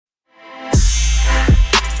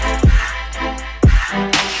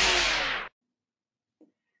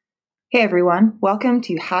Hey everyone, welcome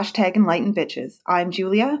to Enlightened Bitches. I'm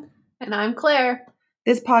Julia. And I'm Claire.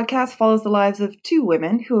 This podcast follows the lives of two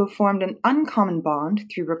women who have formed an uncommon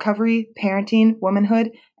bond through recovery, parenting,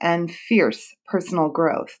 womanhood, and fierce personal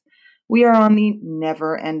growth. We are on the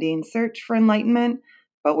never-ending search for enlightenment,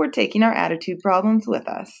 but we're taking our attitude problems with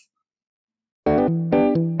us.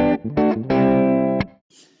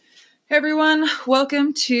 Hey everyone,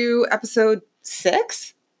 welcome to episode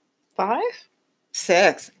 6? 5?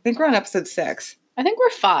 6. I think we're on episode 6. I think we're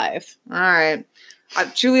 5. All right.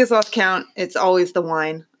 Julia's lost count. It's always the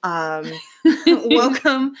wine.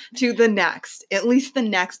 Welcome to at least the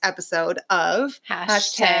next episode of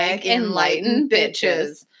Enlightened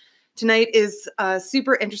Bitches. Tonight is a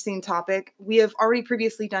super interesting topic. We have already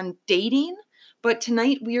previously done dating, but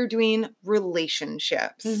tonight we are doing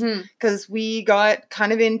relationships because we got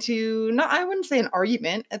kind of into, I wouldn't say an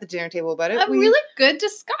argument at the dinner table about it. A really good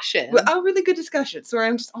discussion. So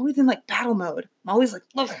I'm just always in like battle mode. I'm always like,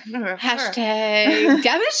 Hashtag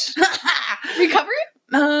damage? Recovery?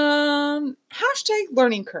 Hashtag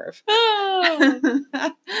learning curve. Oh.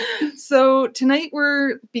 So tonight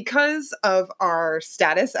because of our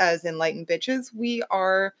status as enlightened bitches, we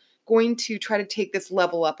are going to try to take this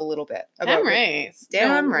level up a little bit. Damn right.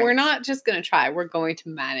 Right. We're not just going to try. We're going to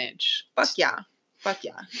manage. Fuck yeah.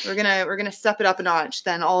 We're gonna step it up a notch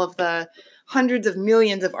than all of the hundreds of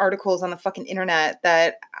millions of articles on the fucking internet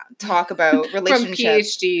that talk about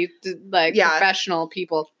relationships. From PhD, professional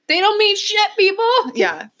people. They don't mean shit, people.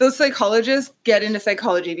 Yeah. Those psychologists get into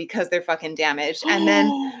psychology because they're fucking damaged. And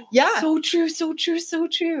then, yeah. So true.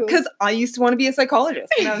 Because I used to want to be a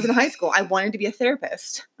psychologist when I was in high school. I wanted to be a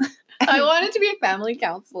therapist. I wanted to be a family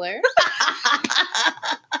counselor.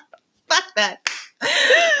 Fuck that.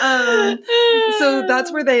 So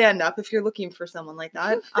that's where they end up if you're looking for someone like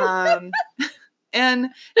that. And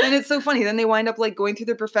it's so funny. Then they wind up like going through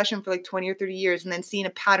their profession for like 20 or 30 years and then seeing a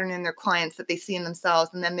pattern in their clients that they see in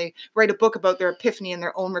themselves. And then they write a book about their epiphany and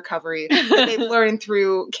their own recovery that they've learned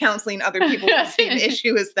through counseling other people with the same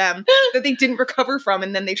issue as them that they didn't recover from.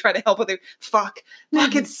 And then they try to help other. Fuck,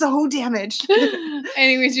 it's so damaged.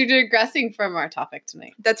 Anyways, you're digressing from our topic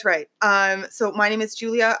tonight. That's right. So my name is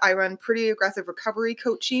Julia. I run pretty aggressive recovery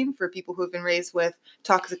coaching for people who have been raised with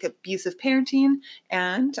toxic abusive parenting.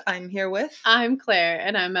 And I'm here with... I'm Claire,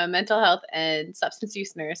 and I'm a mental health and substance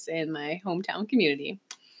use nurse in my hometown community.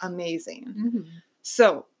 Amazing. Mm-hmm.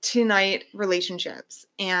 So tonight, relationships.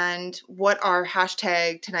 And what our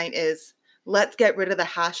hashtag tonight is, let's get rid of the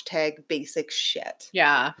hashtag basic shit.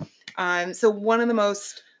 Yeah. So one of the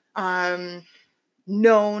most known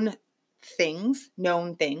things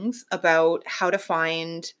about how to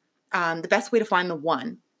find the best way to find the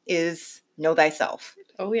one is know thyself.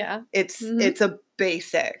 Oh yeah. It's a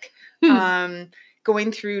basic.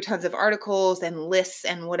 Going through tons of articles and lists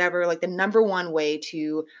and whatever, like the number one way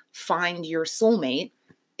to find your soulmate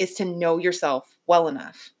is to know yourself well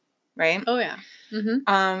enough, right? Oh yeah.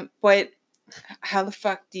 Mm-hmm. But how the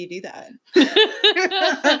fuck do you do that?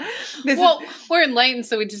 We're enlightened,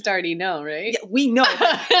 so we just already know, right? Yeah, we know.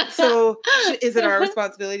 So is it our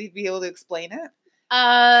responsibility to be able to explain it?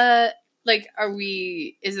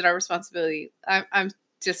 Is it our responsibility? I'm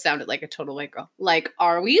just sounded like a total white girl. Like,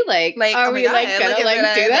 are we gonna do this?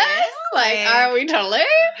 Are we totally?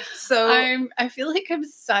 So I feel like I'm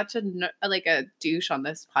such a douche on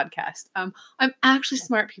this podcast. I'm actually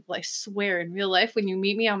smart, people. I swear. In real life, when you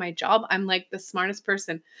meet me on my job, I'm like the smartest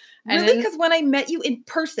person. And really? Because when I met you in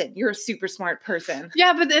person, you're a super smart person.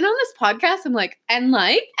 Yeah, but then on this podcast, I'm like, and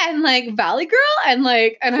Valley Girl, and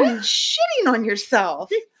I'm shitting on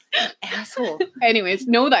yourself. Asshole. Anyways,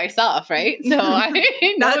 know thyself, right? So I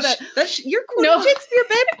know that's you're quoting Shakespeare,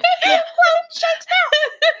 babe. You're quoting Shakespeare.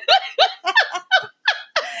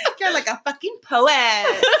 You're like a fucking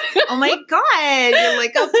poet. Oh my god, you're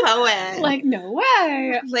like a poet. Like, no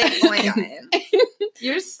way. Like, oh my god.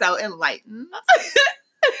 You're so enlightened.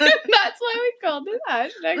 That's why we called it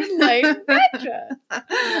hashtag enlightened bitches.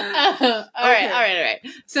 All right.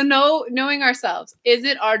 So knowing ourselves. Is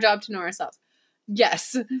it our job to know ourselves?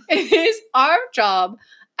 Yes, it is our job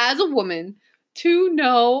as a woman to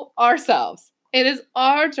know ourselves. It is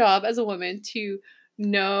our job as a woman to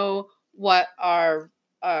know what our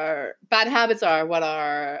bad habits are, what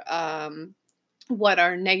our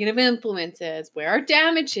negative influence is, where our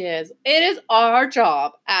damage is. It is our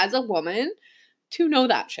job as a woman to know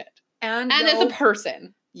that shit. And as a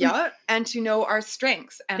person. Yeah, and to know our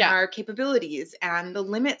strengths and our capabilities and the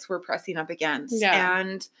limits we're pressing up against. Yeah.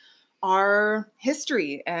 And our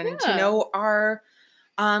history and to know our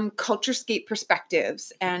culturescape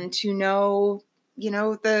perspectives and to know,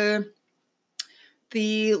 the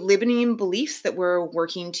the limiting beliefs that we're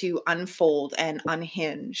working to unfold and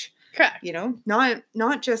unhinge. Correct. You know,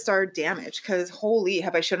 not just our damage, because holy,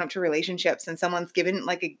 have I shown up to relationships and someone's given,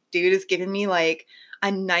 like, a dude has given me like a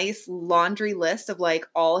nice laundry list of like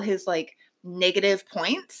all his like negative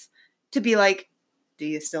points to be like, do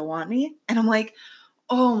you still want me? And I'm like,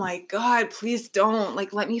 oh my God, please don't.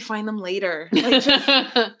 Like, let me find them later. Like,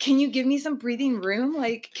 just, can you give me some breathing room?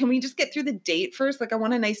 Like, can we just get through the date first? Like, I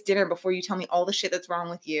want a nice dinner before you tell me all the shit that's wrong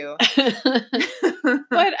with you.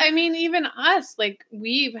 But I mean, even us, like,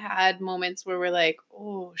 we've had moments where we're like,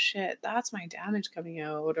 oh shit, that's my damage coming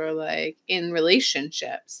out. Or like in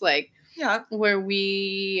relationships, like, yeah, where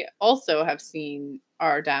we also have seen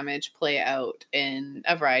our damage play out in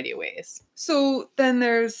a variety of ways. So then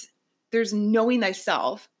there's knowing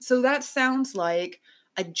thyself. So that sounds like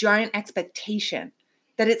a giant expectation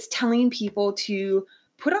that it's telling people to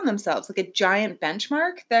put on themselves, like a giant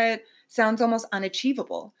benchmark that sounds almost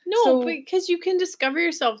unachievable. No, so, because you can discover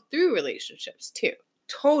yourself through relationships too.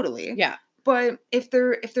 Totally. Yeah. But if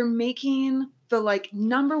they're making the like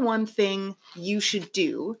number one thing you should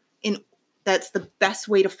do, that's the best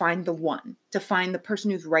way to find the person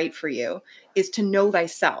who's right for you, is to know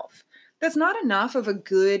thyself. That's not enough of a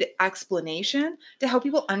good explanation to help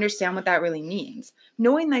people understand what that really means.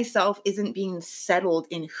 Knowing thyself isn't being settled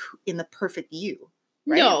in the perfect you,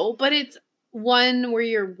 right? No, but it's one where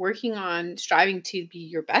you're working on striving to be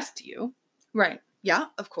your best you. Right. Yeah,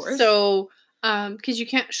 of course. So, because you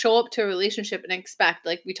can't show up to a relationship and expect,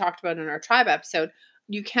 like we talked about in our tribe episode,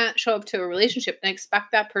 you can't show up to a relationship and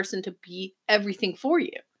expect that person to be everything for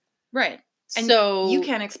you. Right. And so you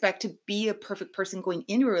can't expect to be a perfect person going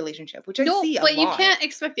into a relationship, which I see a lot. But you can't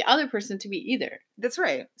expect the other person to be either. That's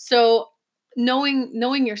right. So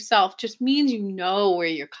knowing yourself just means you know where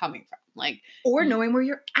you're coming from, like, or knowing where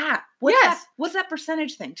you're at. What's that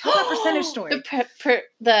percentage thing? Tell that percentage story.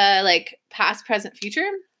 The like past, present, future.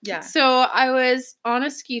 Yeah. So I was on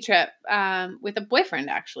a ski trip with a boyfriend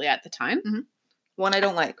actually at the time. Mm-hmm. One I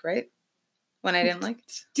don't like, right? One I didn't like.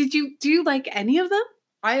 Do you like any of them?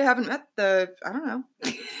 I haven't met I don't know.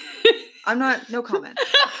 I'm not, no comment.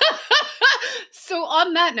 So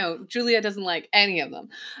on that note, Julia doesn't like any of them.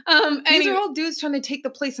 These are all dudes trying to take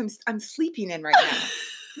the place I'm sleeping in right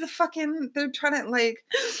now. They're trying to like,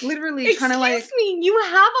 literally trying to like. Excuse me, you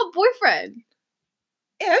have a boyfriend.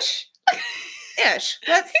 Ish.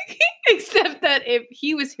 That's except that if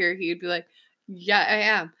he was here, he'd be like, yeah, I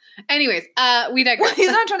am. Anyways, we digress. Well,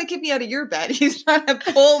 he's not trying to kick me out of your bed. He's trying to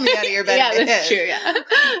pull me out of your bed. Yeah, that's true. Yeah,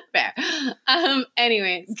 fair.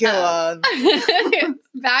 Anyways, go on.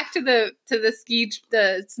 Back to the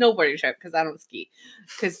snowboarding trip, because I don't ski,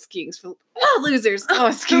 because skiing's for losers. Oh,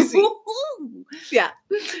 excuse me. Yeah,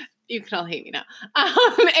 you can all hate me now.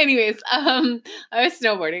 Anyways, I was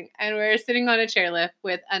snowboarding, and we were sitting on a chairlift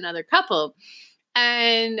with another couple,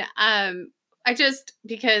 and I just,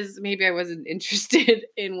 because maybe I wasn't interested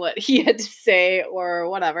in what he had to say or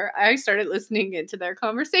whatever, I started listening into their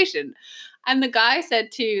conversation. And the guy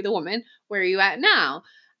said to the woman, "Where are you at now?"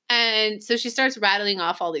 And so she starts rattling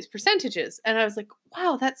off all these percentages. And I was like,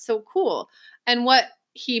 wow, that's so cool. And what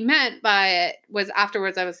he meant by it was,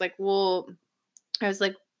 afterwards, I was like,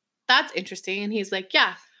 that's interesting. And he's like,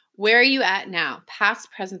 yeah, where are you at now?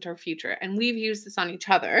 Past, present, or future? And we've used this on each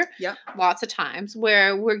other lots of times,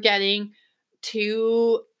 where we're getting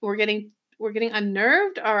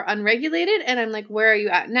unnerved or unregulated, and I'm like, where are you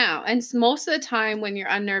at now? And most of the time when you're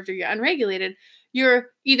unnerved or you're unregulated, you're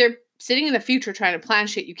either sitting in the future trying to plan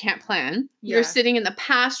shit you can't plan. You're sitting in the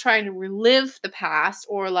past trying to relive the past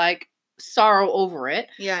or like sorrow over it.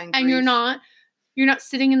 Yeah. And you're not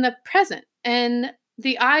sitting in the present. And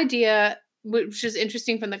the idea, which is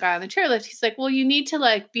interesting from the guy on the chairlift, he's like, well, you need to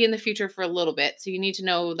like be in the future for a little bit. So you need to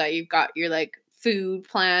know that you've got your like food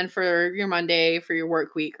plan for your Monday, for your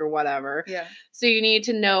work week or whatever. Yeah. So you need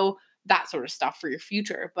to know that sort of stuff for your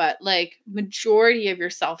future. But like majority of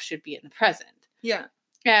yourself should be in the present. Yeah.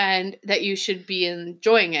 And that you should be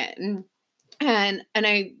enjoying it. And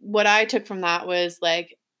what I took from that was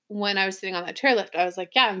like, when I was sitting on that chairlift, I was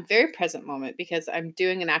like, yeah, I'm very present moment because I'm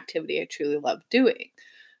doing an activity I truly love doing.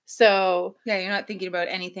 So yeah, you're not thinking about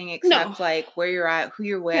anything except like where you're at, who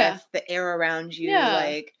you're with, the air around you,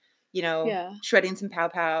 like, you know, shredding some pow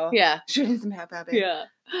pow. Yeah. Shredding some pow pow. Yeah.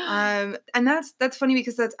 And that's funny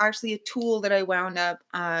because that's actually a tool that I wound up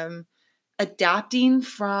adapting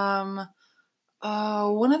from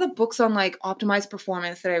one of the books on like optimized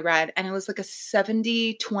performance that I read, and it was like a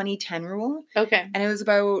 70-20-10 rule. Okay. And it was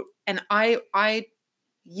about, and I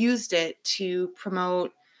used it to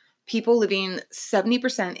promote people living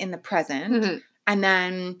 70% in the present. Mm-hmm. And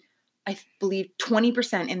then I believe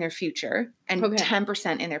 20% in their future and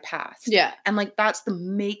 10% in their past. Yeah. And like, that's the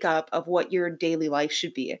makeup of what your daily life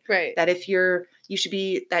should be. Right. That if you should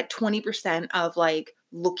be that 20% of like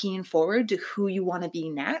looking forward to who you want to be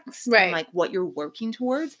next. Right. And like what you're working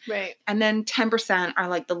towards. Right. And then 10% are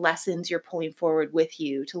like the lessons you're pulling forward with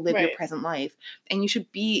you to live your present life. And you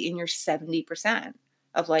should be in your 70%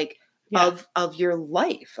 of like, of your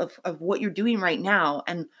life, of what you're doing right now.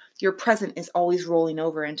 And your present is always rolling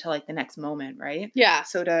over into like the next moment, right? Yeah.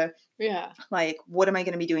 So like, what am I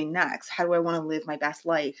going to be doing next? How do I want to live my best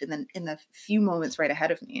life? And then in the few moments right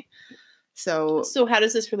ahead of me. So how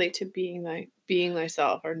does this relate to being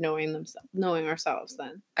thyself or knowing ourselves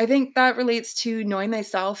then? I think that relates to knowing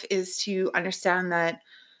thyself is to understand that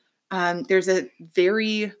there's a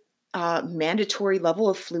very mandatory level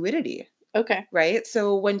of fluidity. Okay. Right?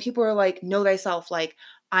 So when people are like, know thyself, like,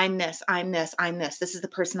 I'm this, I'm this, I'm this, this is the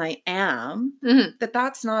person I am,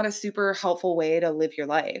 that's not a super helpful way to live your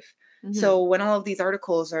life. Mm-hmm. So when all of these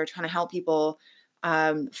articles are trying to help people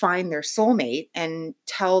find their soulmate and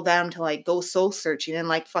tell them to like go soul searching and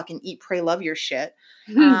like fucking eat, pray, love your shit.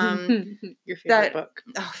 Your favorite book.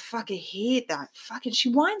 Oh, fuck, I hate that. Fucking, she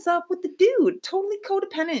winds up with the dude, totally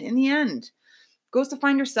codependent in the end. Goes to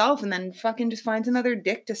find herself and then fucking just finds another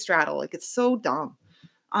dick to straddle. Like, it's so dumb.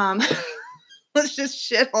 Let's just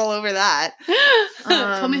shit all over that.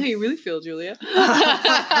 Tell me how you really feel, Julia.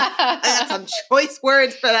 I got some choice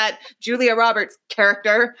words for that Julia Roberts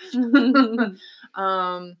character.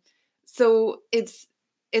 So it's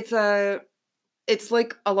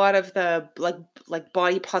like a lot of the like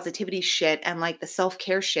body positivity shit and like the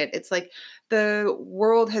self-care shit. It's like the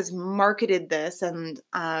world has marketed this and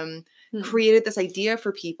created this idea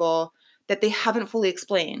for people that they haven't fully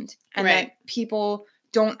explained and that people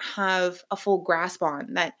don't have a full grasp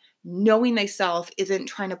on, that knowing thyself isn't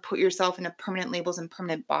trying to put yourself into permanent labels and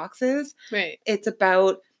permanent boxes. Right. It's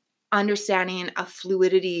about understanding a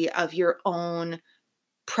fluidity of your own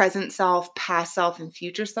present self, past self, and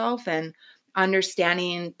future self, and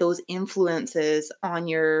understanding those influences on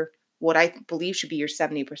your, what I believe should be your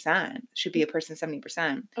 70%, should be a person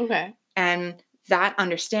 70%. Okay. And that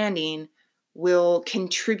understanding will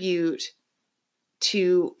contribute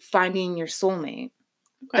to finding your soulmate.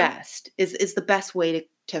 Best is the best way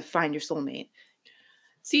to find your soulmate.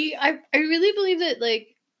 See, I really believe that,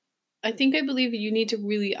 like, I believe you need to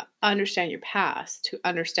really understand your past to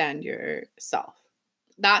understand yourself.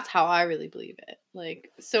 That's how I really believe it.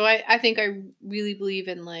 Like, so I think I really believe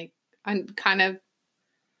in, like, I'm kind of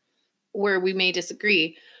where we may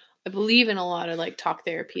disagree. I believe in a lot of like talk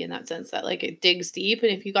therapy in that sense, that like it digs deep.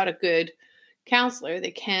 And if you got a good counselor,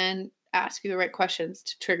 they can ask you the right questions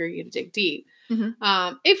to trigger you to dig deep.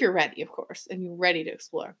 Mm-hmm. If you're ready, of course, and you're ready to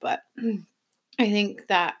explore. But I think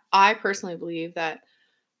that I personally believe that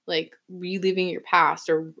like reliving your past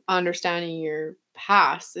or understanding your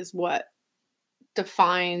past is what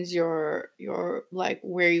defines your like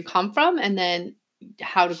where you come from and then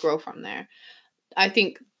how to grow from there. I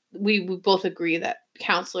think we both agree that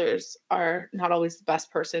counselors are not always the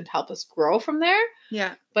best person to help us grow from there.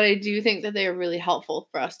 Yeah. But I do think that they are really helpful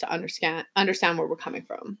for us to understand where we're coming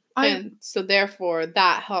from. And so therefore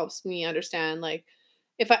that helps me understand, like,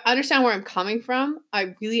 if I understand where I'm coming from,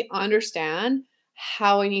 I really understand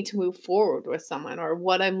how I need to move forward with someone or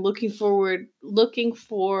what I'm looking for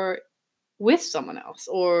with someone else,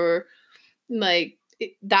 or like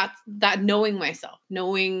that knowing myself,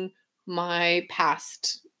 knowing my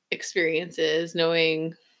past experiences,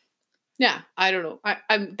 knowing, I don't know.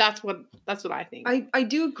 I'm that's what I think. I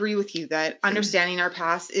do agree with you that understanding our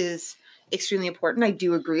past is extremely important. I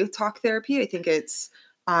do agree with talk therapy. I think it's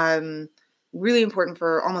really important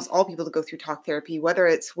for almost all people to go through talk therapy, whether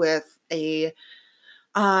it's with a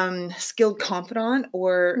skilled confidant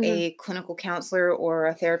or a clinical counselor or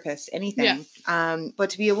a therapist, anything. Yeah. But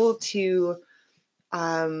to be able to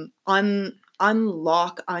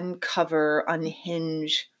unlock, uncover,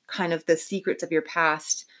 unhinge kind of the secrets of your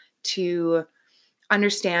past, to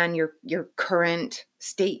understand your current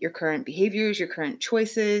state, your current behaviors, your current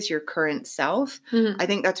choices, your current self. I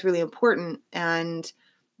think that's really important. And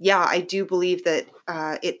yeah, I do believe that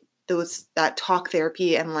that talk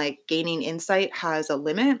therapy and like gaining insight has a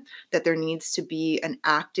limit, that there needs to be an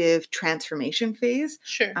active transformation phase.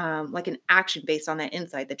 Sure. Like an action based on that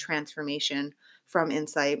insight, the transformation from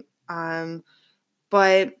insight.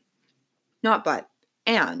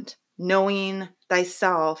 And knowing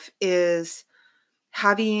thyself is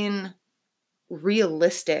having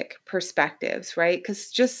realistic perspectives, right? Because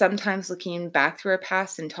just sometimes looking back through our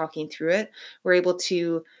past and talking through it, we're able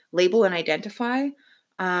to label and identify,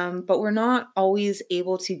 but we're not always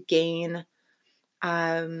able to gain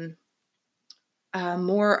a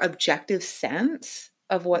more objective sense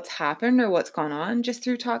of what's happened or what's gone on just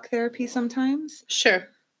through talk therapy sometimes. Sure.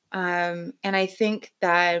 And I think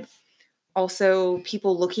that also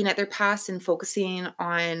people looking at their past and focusing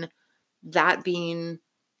on that being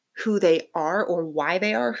who they are or why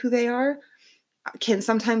they are who they are can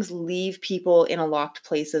sometimes leave people in a locked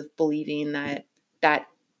place of believing that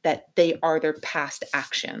they are their past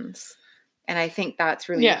actions. And I think that's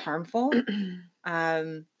really harmful.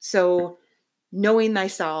 So knowing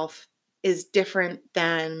thyself is different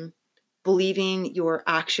than believing your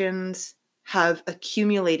actions have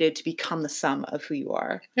accumulated to become the sum of who you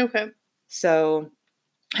are. Okay. So,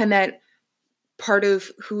 and that part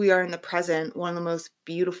of who we are in the present, one of the most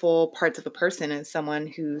beautiful parts of a person is someone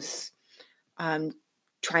who's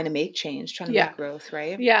trying to make change, trying to make growth,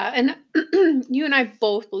 right? Yeah. And you and I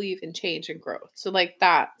both believe in change and growth. So like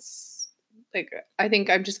that's like, I think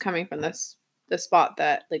I'm just coming from the spot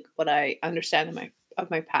that like what I understand of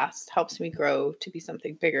my past helps me grow to be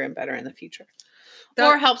something bigger and better in the future.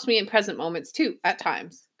 Or helps me in present moments too at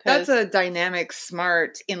times. That's a dynamic,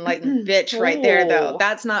 smart, enlightened bitch right there, though.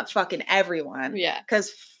 That's not fucking everyone. Yeah. Because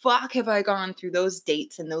fuck have I gone through those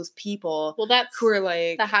dates and those people that's who are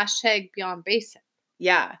like... the hashtag beyond basic.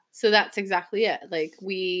 Yeah. So that's exactly it. Like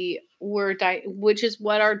we were, which is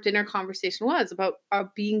what our dinner conversation was about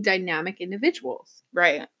being dynamic individuals.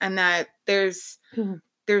 Right. And that there's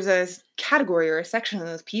a category or a section of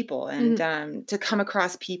those people. And to come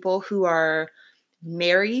across people who are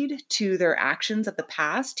married to their actions of the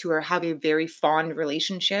past, who are having a very fond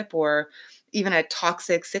relationship or even a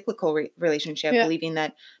toxic cyclical relationship, believing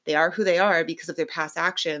that they are who they are because of their past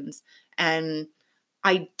actions, and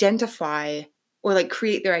identify or like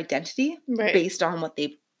create their identity based on what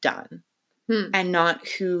they've done and not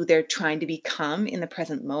who they're trying to become in the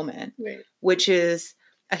present moment, which is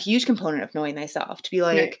a huge component of knowing thyself. To be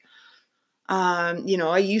like,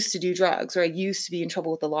 I used to do drugs, or I used to be in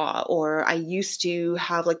trouble with the law, or I used to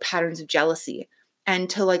have like patterns of jealousy, and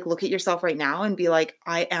to like look at yourself right now and be like,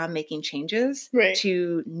 I am making changes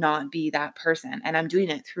to not be that person. And I'm doing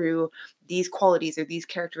it through these qualities or these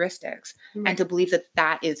characteristics. And to believe that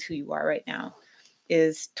that is who you are right now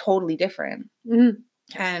is totally different.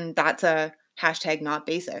 And that's a hashtag not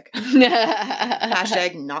basic.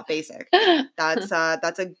 Hashtag not basic. That's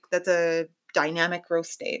a dynamic growth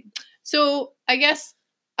state. So I guess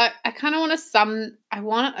I kind of want to I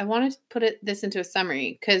want to put this into a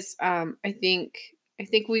summary because I think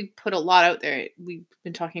we put a lot out there. We've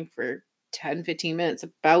been talking for 10, 15 minutes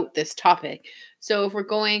about this topic. So if we're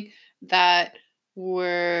going that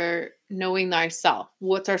we're knowing thyself,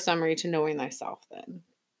 what's our summary to knowing thyself then?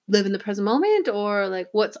 Live in the present moment, or like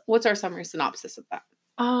what's our summary synopsis of that?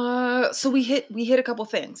 So we hit a couple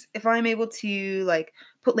things. If I'm able to like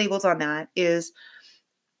put labels on that, is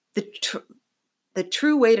the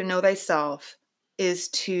true way to know thyself is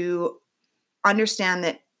to understand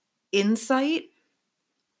that insight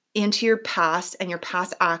into your past and your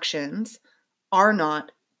past actions are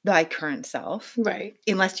not thy current self. Right.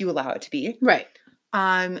 Unless you allow it to be. Right.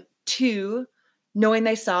 2, knowing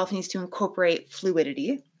thyself needs to incorporate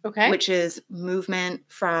fluidity. Okay. Which is movement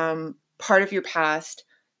from part of your past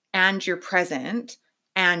and your present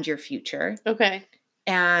and your future. Okay.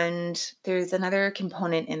 And there's another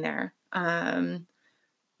component in there.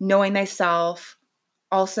 Knowing thyself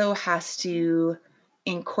also has to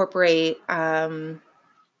incorporate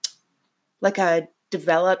like a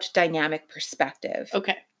developed dynamic perspective.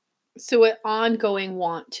 Okay. So an ongoing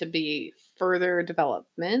want to be further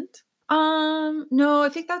development? No, I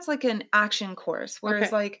think that's like an action course.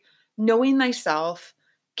 Whereas like knowing thyself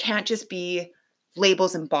can't just be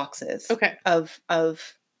labels and boxes of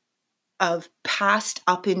past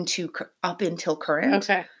up until current.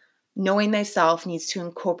 Okay. Knowing thyself needs to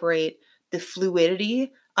incorporate the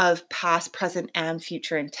fluidity of past, present, and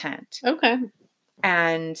future intent. Okay.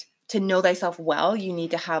 And to know thyself well, you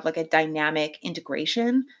need to have like a dynamic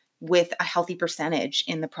integration with a healthy percentage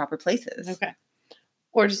in the proper places. Okay.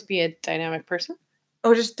 Or just be a dynamic person.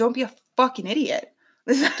 Or just don't be a fucking idiot.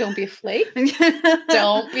 Don't be a flake.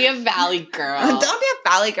 Don't be a valley girl. Don't be a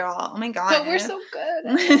valley girl. Oh my God. But we're so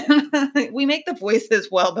good. We make the voices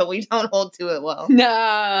well, but we don't hold to it well.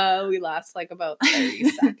 No, we last like about 30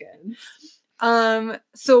 seconds.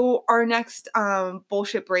 So our next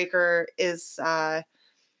bullshit breaker is the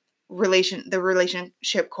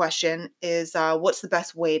relationship question is what's the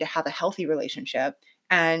best way to have a healthy relationship?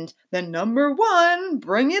 And the number one,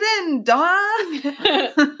 bring it in, Dawn.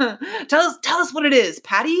 tell us what it is,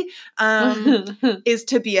 Patty. Is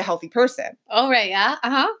to be a healthy person. Oh, right, yeah.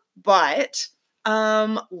 Uh-huh. But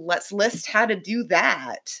let's list how to do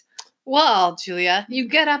that. Well, Julia, you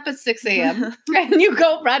get up at 6 a.m. and you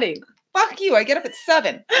go running. Fuck you. I get up at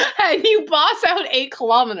 7. And you boss out 8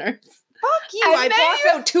 kilometers. Fuck you. And I then boss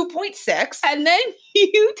out 2.6. And then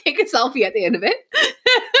you take a selfie at the end of it.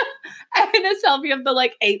 And a selfie of the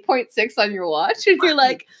like 8.6 on your watch. And you're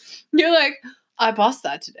like, I bossed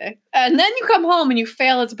that today. And then you come home and you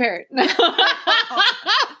fail as a parent. And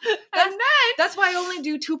then That's why I only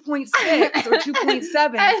do 2.6 or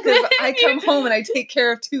 2.7 because I come home and I take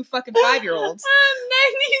care of 2 fucking 5-year-olds. And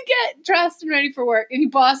then you get dressed and ready for work and you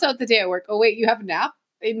boss out the day at work. Oh wait, you have a nap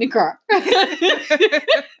in the car.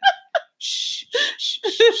 Shh.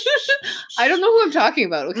 I don't know who I'm talking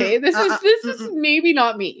about, okay? This is maybe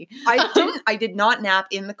not me. I did not nap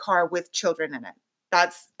in the car with children in it.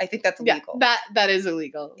 I think that's illegal. Yeah, that is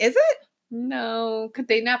illegal. Is it? No. Could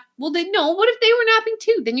they nap? Well, no. What if they were napping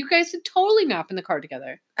too? Then you guys would totally nap in the car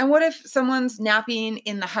together. And what if someone's napping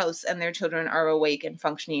in the house and their children are awake and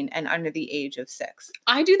functioning and under the age of 6?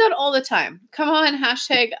 I do that all the time. Come on,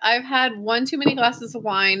 hashtag, I've had one too many glasses of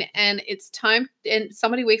wine and it's time, and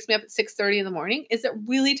somebody wakes me up at 6:30 in the morning. Is it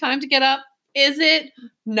really time to get up? Is it?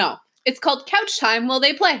 No. It's called couch time while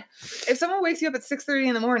they play. If someone wakes you up at 6:30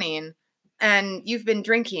 in the morning and you've been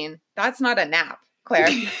drinking, that's not a nap, Claire.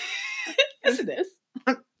 Yes, it is.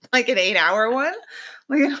 Like an 8-hour one?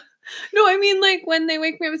 No, I mean like when they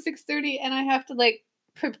wake me up at 6:30 and I have to like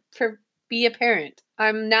be a parent.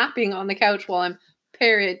 I'm napping on the couch while I'm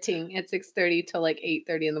parenting at 6:30 till like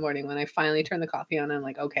 8:30 in the morning when I finally turn the coffee on and I'm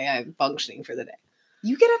like, okay, I'm functioning for the day.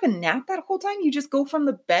 You get up and nap that whole time? You just go from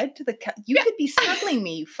the bed to the couch? You could be snuggling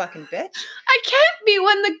me, you fucking bitch. I can't be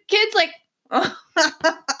when the kid's like,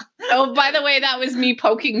 oh, by the way, that was me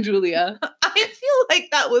poking Julia. I feel like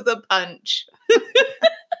that was a punch.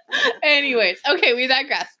 Anyways, okay, we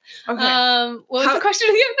digress. Okay. What was the question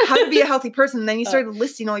again? How to be a healthy person. Then you started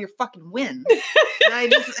listing all your fucking wins. And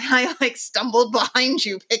I like stumbled behind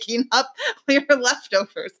you picking up your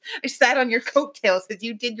leftovers. I sat on your coattails as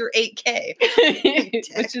you did your 8K.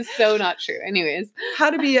 Which is so not true. Anyways. How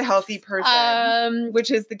to be a healthy person,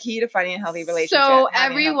 which is the key to finding a healthy relationship. So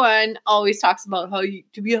everyone always talks about how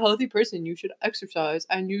to be a healthy person, you should exercise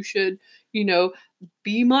and you should,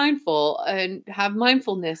 be mindful and have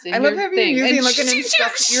mindfenness. I love having you using like you're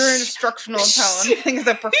an instructional tone. I think as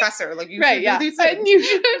a professor, like you should do these things.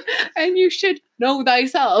 And you should know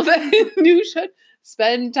thyself. And you should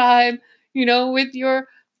spend time, with your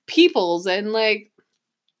peoples and like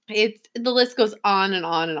the list goes on and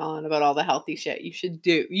on and on about all the healthy shit you should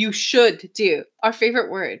do. You should do. Our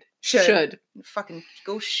favorite word. Should. Fucking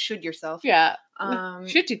go should yourself. Yeah.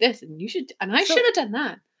 Should do this and you should I should have done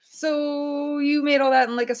that. So you made all that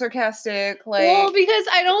in like a sarcastic, like... Well, because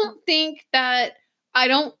I don't think that...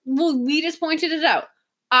 we just pointed it out.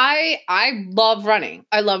 I love running.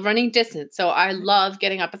 I love running distance. So I love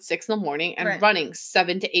getting up at 6 in the morning and running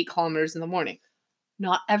 7 to 8 kilometers in the morning.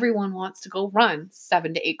 Not everyone wants to go run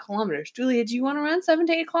 7 to 8 kilometers. Julia, do you want to run 7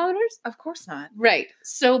 to 8 kilometers? Of course not. Right.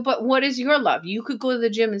 So, but what is your love? You could go to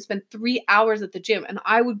the gym and spend 3 hours at the gym and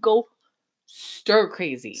I would go stir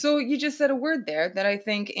crazy. So you just said a word there that I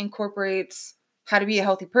think incorporates how to be a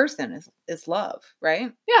healthy person is love,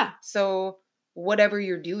 right? Yeah. So whatever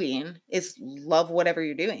you're doing is love whatever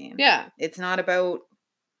you're doing. Yeah. It's not about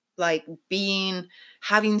like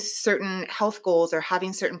having certain health goals or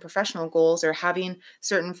having certain professional goals or having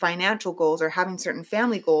certain financial goals or having certain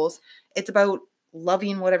family goals. It's about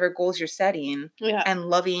loving whatever goals you're setting and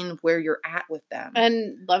loving where you're at with them.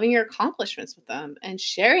 And loving your accomplishments with them and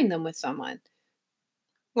sharing them with someone.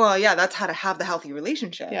 Well, yeah, that's how to have the healthy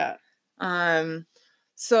relationship. Yeah.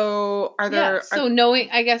 So are there...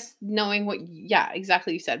 knowing what... Yeah,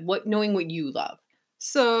 exactly. You said knowing what you love.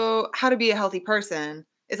 So how to be a healthy person,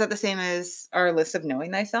 is that the same as our list of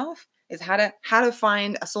knowing thyself? Is how to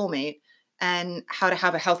find a soulmate and how to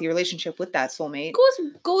have a healthy relationship with that soulmate.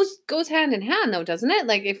 Goes hand in hand though, doesn't it?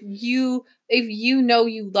 Like if you know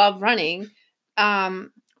you love running,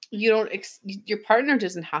 your partner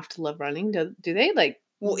doesn't have to love running, do they? Like,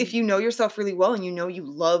 well, if you know yourself really well and you know you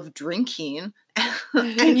love drinking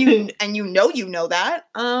and you know that,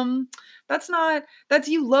 that's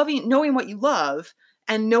you knowing what you love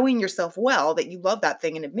and knowing yourself well that you love that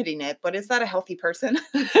thing and admitting it. But is that a healthy person?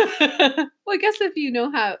 Well, I guess if you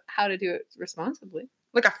know how to do it responsibly.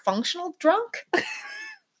 Like a functional drunk?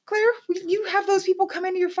 Claire, you have those people come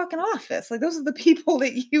into your fucking office. Like those are the people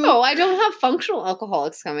that you... Oh, I don't have functional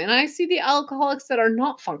alcoholics come in. I see the alcoholics that are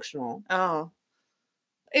not functional. Oh.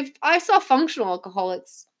 If I saw functional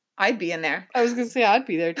alcoholics... I'd be in there. I was going to say I'd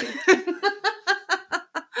be there too.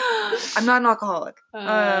 I'm not an alcoholic. Nor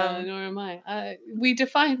am I. We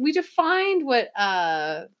defined what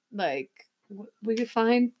we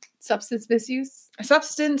defined substance misuse.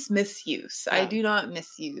 Substance misuse. I Yeah. do not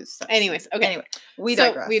misuse substance. Anyways, okay. Anyway, we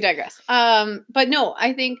digress. But no,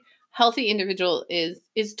 I think healthy individual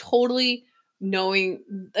is totally knowing,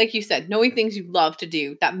 like you said, knowing things you love to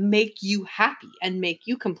do that make you happy and make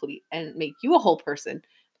you complete and make you a whole person.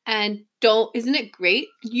 And isn't it great?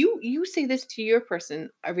 You say this to your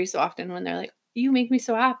person every so often when they're like, you make me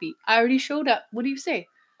so happy. I already showed up. What do you say?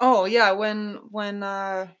 Oh yeah, when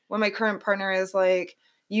my current partner is like,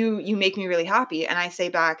 you make me really happy, and I say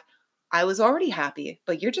back, I was already happy,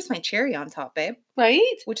 but you're just my cherry on top, babe.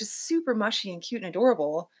 Right? Which is super mushy and cute and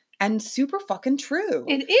adorable and super fucking true.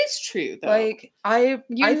 It is true though. Like I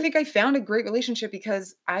think I found a great relationship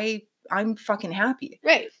because I'm fucking happy.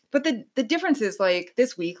 Right. But the difference is, like,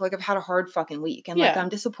 this week, like, I've had a hard fucking week. And, like, I'm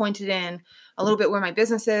disappointed in a little bit where my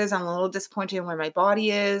business is. I'm a little disappointed in where my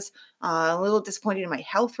body is. A little disappointed in my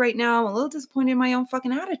health right now. I'm a little disappointed in my own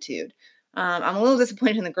fucking attitude. I'm a little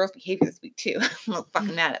disappointed in the girls' behavior this week, too. I'm a little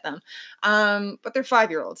fucking mad at them. But they're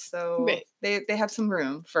 5-year-olds, so they have some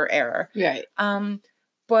room for error. Right.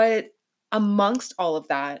 But amongst all of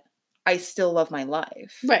that, I still love my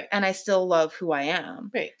life. Right. And I still love who I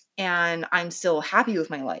am. Right. And I'm still happy with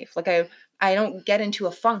my life. Like, I don't get into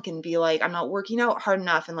a funk and be like, I'm not working out hard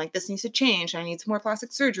enough and, like, this needs to change. I need some more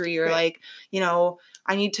plastic surgery, or like, you know,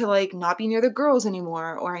 I need to, like, not be near the girls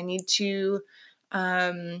anymore, or I need to,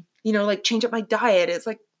 you know, like, change up my diet. It's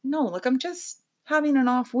like, no, like, I'm just having an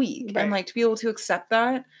off week. And, like, to be able to accept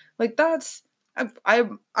that, like, that's, I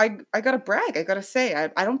gotta brag. I gotta say,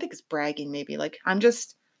 I don't think it's bragging, maybe. Like, I'm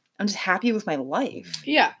just happy with my life.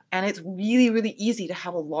 Yeah. And it's really, really easy to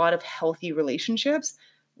have a lot of healthy relationships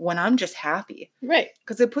when I'm just happy. Right.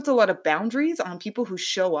 Because it puts a lot of boundaries on people who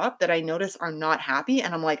show up that I notice are not happy.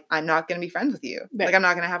 And I'm like, I'm not going to be friends with you. Right. Like, I'm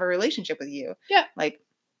not going to have a relationship with you. Yeah. Like,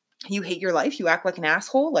 you hate your life. You act like an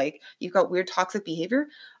asshole. Like, you've got weird toxic behavior.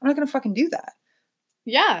 I'm not going to fucking do that.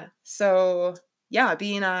 Yeah. So, yeah,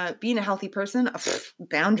 being a healthy person,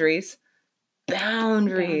 boundaries.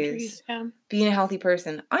 Boundaries. Yeah. Being a healthy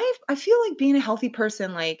person. I feel like being a healthy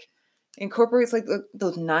person, like, incorporates, like,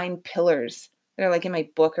 those 9 pillars that are, like, in my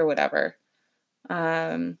book or whatever.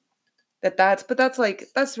 That's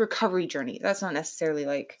recovery journey. That's not necessarily,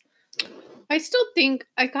 like, I still think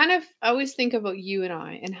I always think about you and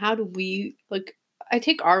I, and how do we, like, I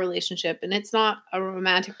take our relationship, and it's not a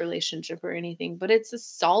romantic relationship or anything, but it's a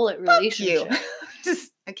solid relationship. Fuck you.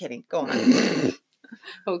 I'm kidding. Go on.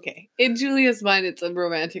 Okay. In Julia's mind, it's a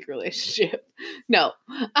romantic relationship. No.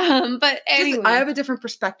 But anyway. I have a different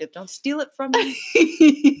perspective. Don't steal it from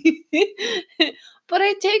me. But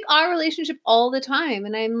I take our relationship all the time,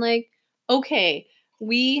 and I'm like, okay,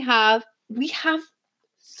 we have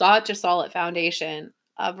such a solid foundation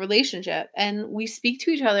of relationship, and we speak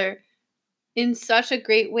to each other in such a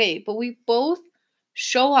great way, but we both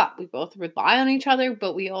show up. We both rely on each other,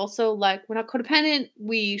 but we also, like, we're not codependent.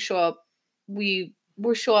 We show up. We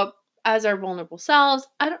show up as our vulnerable selves.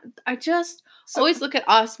 I just always look at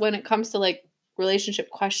us when it comes to, like, relationship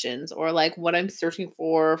questions, or, like, what I'm searching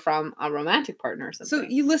for from a romantic partner or something. So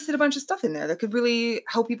you listed a bunch of stuff in there that could really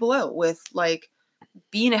help people out with, like,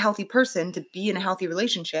 being a healthy person to be in a healthy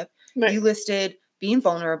relationship. Right. You listed being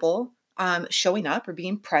vulnerable, showing up or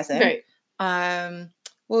being present. Right.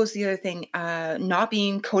 What was the other thing? Not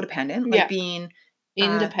being codependent, like being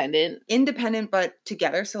independent, but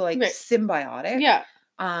together. So, like, symbiotic. Yeah.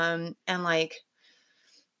 And, like,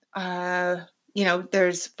 you know,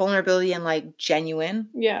 there's vulnerability and, like, genuine.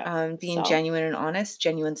 Yeah. Being genuine and honest,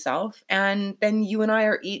 genuine self. And then you and I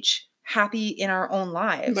are each happy in our own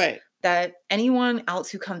lives. Right. That anyone else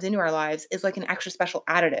who comes into our lives is like an extra special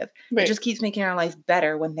additive. Right. It just keeps making our life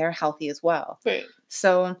better when they're healthy as well. Right.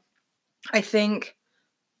 So I think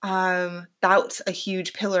that's a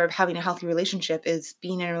huge pillar of having a healthy relationship, is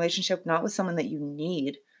being in a relationship not with someone that you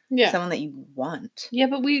need, someone that you want. Yeah,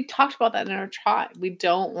 but we talked about that in our tribe. We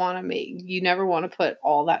don't want to you never want to put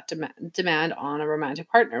all that demand on a romantic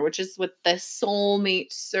partner, which is what the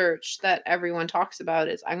soulmate search that everyone talks about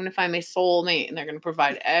is. I'm going to find my soulmate, and they're going to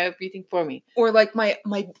provide everything for me. Or, like, my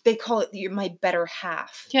they call it my better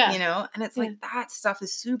half. Yeah. You know? And it's like, that stuff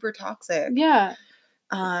is super toxic. Yeah.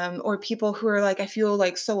 Or people who are like, I feel,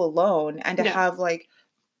 like, so alone, and to have, like,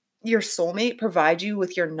 your soulmate provide you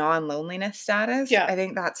with your non-loneliness status. Yeah. I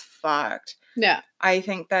think that's fucked. Yeah. I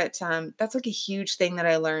think that that's, like, a huge thing that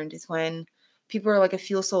I learned, is when people are like, I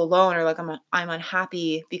feel so alone, or like, I'm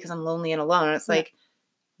unhappy because I'm lonely and alone. And it's like,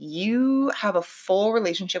 you have a full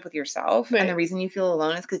relationship with yourself. Right. And the reason you feel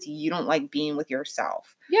alone is because you don't like being with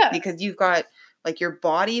yourself. Yeah. Because you've got like your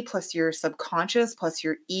body plus your subconscious plus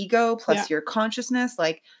your ego plus your consciousness.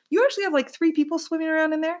 Like you actually have like 3 people swimming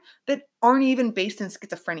around in there that aren't even based in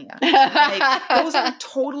schizophrenia. Like those are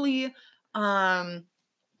totally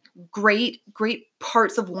great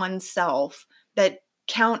parts of oneself that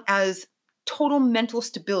count as total mental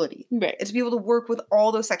stability. Right. It's to be able to work with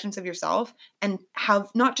all those sections of yourself and have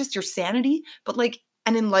not just your sanity, but like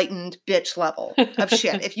an enlightened bitch level of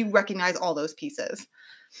shit if you recognize all those pieces.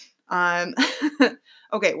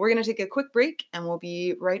 Okay, we're going to take a quick break and we'll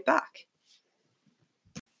be right back.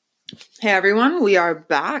 Hey everyone, we are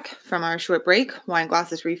back from our short break. Wine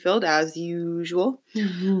glasses refilled as usual.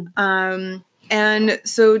 Mm-hmm. And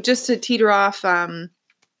so just to teeter off,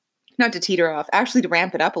 not to teeter off, actually to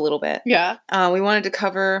ramp it up a little bit. Yeah. We wanted to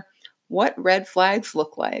cover what red flags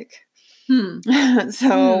look like.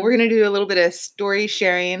 So we're going to do a little bit of story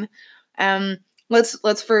sharing.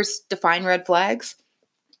 Let's first define red flags.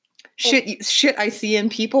 Shit I see in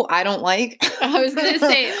people I don't like. I was gonna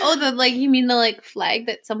say, you mean the like flag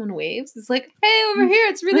that someone waves? It's like, hey, over here,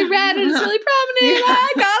 it's really red and it's really prominent. Yeah.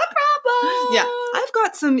 I got a problem. Yeah, I've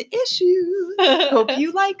got some issues. Hope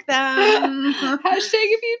you like them. Hashtag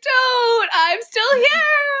if you don't, I'm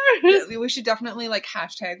still here. We should definitely like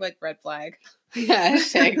hashtag like red flag. Yeah,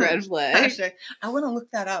 hashtag red flag. I want to look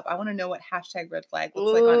that up. I want to know what hashtag red flag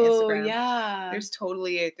looks like on Instagram. Yeah. There's got to be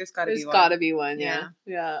one. There's got to be one. Yeah.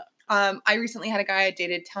 I recently had a guy I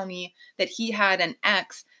dated tell me that he had an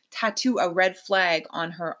ex tattoo a red flag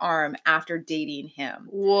on her arm after dating him.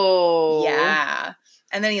 Whoa. Yeah.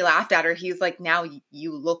 And then he laughed at her. He was like, now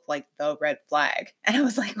you look like the red flag. And I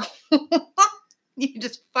was like, you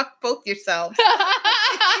just fuck both yourselves. Well,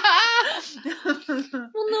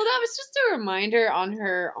 no, that was just a reminder on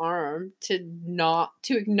her arm to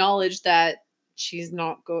acknowledge that she's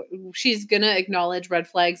gonna acknowledge red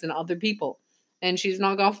flags in other people. And she's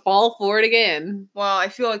not gonna fall for it again. Well, I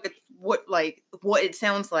feel like what it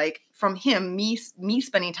sounds like from him, me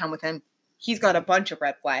spending time with him, he's got a bunch of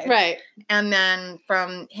red flags. Right. And then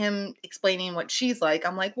from him explaining what she's like,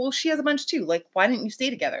 I'm like, well, she has a bunch too. Like, why didn't you stay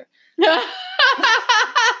together?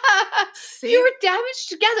 You were damaged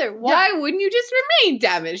together. Why wouldn't you just remain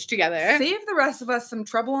damaged together? Save the rest of us some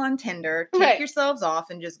trouble on Tinder. Take yourselves off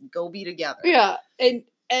and just go be together. Yeah.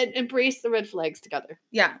 And embrace the red flags together.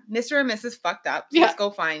 Yeah. Mr. and Mrs. fucked up. Let's go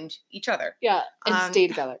find each other. Yeah. And stay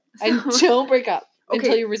together. And don't break up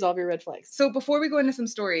until you resolve your red flags. So before we go into some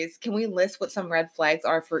stories, can we list what some red flags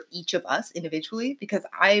are for each of us individually? Because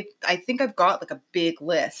I think I've got like a big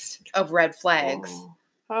list of red flags.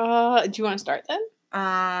 Do you want to start then?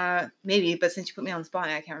 Maybe, but since you put me on the spot,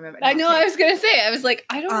 I can't remember. I know, I was gonna say. I was like,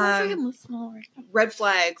 I don't know if I can list them all right now. Red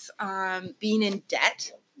flags, being in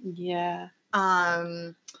debt. Yeah.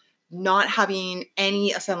 Not having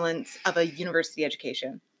any semblance of a university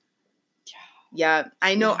education. Yeah,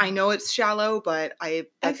 I know it's shallow, but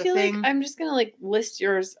that's a thing. Like I'm just gonna like list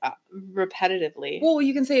yours repetitively. Well,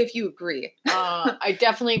 you can say if you agree. I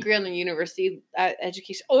definitely agree on the university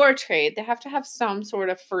education or trade. They have to have some sort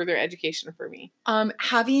of further education for me.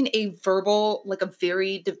 Having a verbal, like a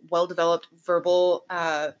very well-developed verbal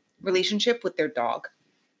relationship with their dog.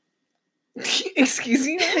 Excuse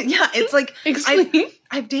me? Yeah, it's like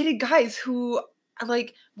I've dated guys who,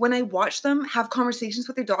 like, when I watch them have conversations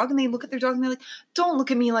with their dog and they look at their dog and they're like, don't look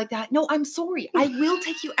at me like that. No, I'm sorry. I will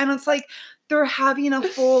take you. And it's like they're having a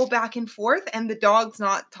full back and forth and the dog's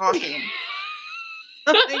not talking.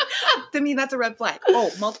 Like, to me, that's a red flag.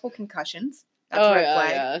 Oh, multiple concussions. That's a red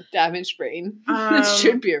flag. Yeah. Damaged brain. That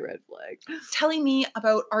should be a red flag. Telling me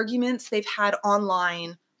about arguments they've had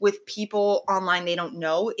online with people online they don't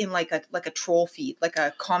know in like a troll feed, like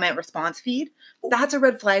a comment response feed. That's a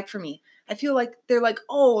red flag for me. I feel like they're like,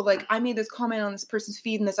 oh, like I made this comment on this person's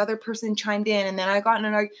feed and this other person chimed in and then I got in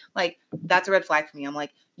an argument. Like, that's a red flag for me. I'm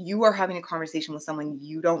like, you are having a conversation with someone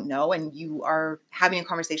you don't know and you are having a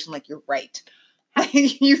conversation like you're right.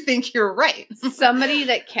 You think you're right. Somebody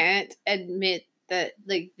that can't admit that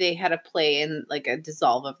like they had a play in like a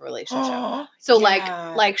dissolve of relationship. So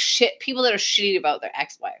like shit, people that are shitty about their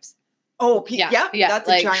ex-wives. Oh, yeah. That's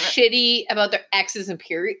like a giant shitty about their exes and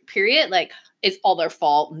period. Like it's all their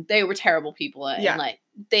fault. They were terrible people and like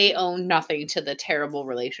they own nothing to the terrible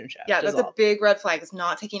relationship. Yeah, that's a big red flag. It's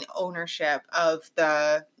not taking ownership of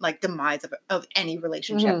the like demise of any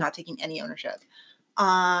relationship. Not taking any ownership.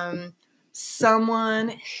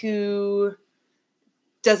 Someone who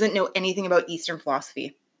doesn't know anything about Eastern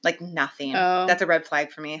philosophy. Like nothing. Oh. That's a red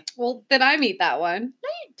flag for me. Well, then I meet that one. No,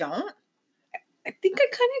 you don't. I think I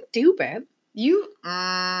kind of do, babe.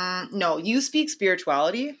 No, you speak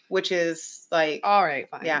spirituality, which is like, All right,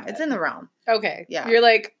 fine. yeah, it's in the realm. Okay. Yeah. You're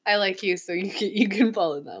like, I like you, so you can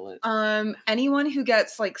follow that one. Anyone who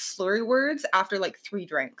gets like slurry words after like 3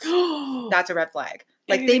 drinks, That's that's a red flag.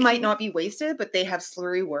 Like they might not be wasted, but they have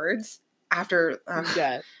slurry words after.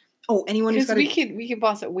 Yeah. Oh, anyone who's got we can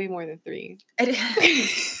boss it way more than 3.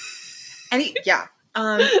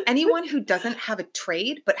 Anyone who doesn't have a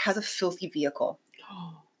trade but has a filthy vehicle.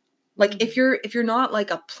 Like if you're not like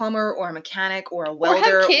a plumber or a mechanic or a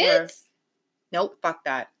welder or have kids. Nope, fuck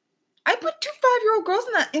that. I put 2 5-year-old girls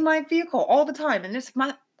in my vehicle all the time, and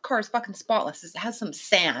my car is fucking spotless. It has some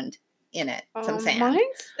sand in it. Some sand.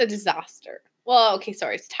 Mine's a disaster. Well, okay,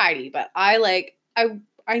 sorry, it's tidy, but I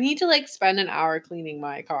need to like spend an hour cleaning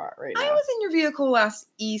my car right now. I was in your vehicle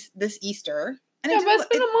this Easter, and it's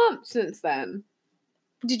been a month since then.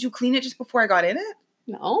 Did you clean it just before I got in it?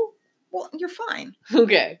 No. Well, you're fine.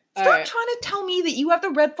 Okay. Stop trying to tell me that you have the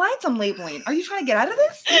red flags I'm labeling. Are you trying to get out of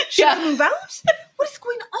this? Should I move out? What is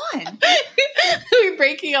going on? Are we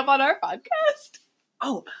breaking up on our podcast?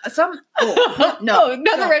 Oh, no.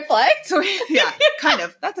 Another red flag? So, yeah, kind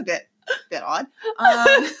of. That's a bit odd.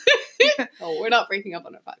 No, we're not breaking up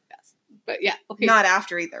on our podcast. But yeah, okay. Not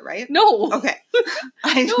after either, right? No. Okay.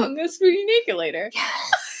 I'm going to screw you naked later.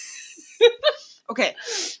 Yes. Okay.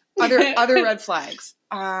 Other red flags.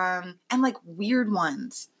 And like weird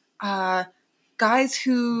ones. Guys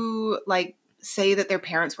who like say that their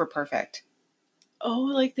parents were perfect. Oh,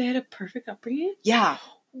 like they had a perfect upbringing? Yeah.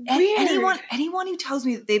 Weird. Anyone who tells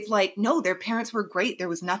me that they've like, no, their parents were great. There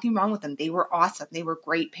was nothing wrong with them. They were awesome. They were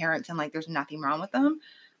great parents and like there's nothing wrong with them.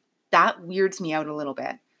 That weirds me out a little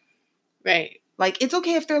bit. Right. Like it's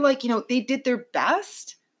okay if they're like, they did their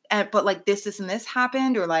best. But like this and this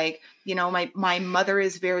happened, or like, my mother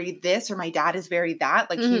is very this, or my dad is very that.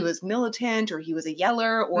 Like he was militant, or he was a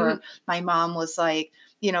yeller, or my mom was like,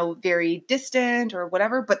 very distant or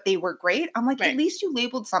whatever, but they were great. I'm like, at least you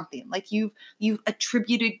labeled something. Like you've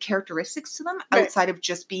attributed characteristics to them outside of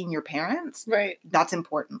just being your parents. Right. That's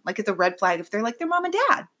important. Like it's a red flag if they're like, they're mom and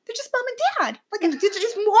dad. They're just mom and dad. Like it's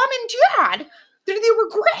just mom and dad. They were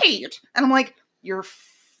great. And I'm like,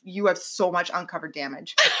 you have so much uncovered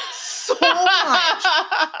damage. So much.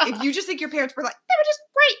 If you just think your parents were like, they were just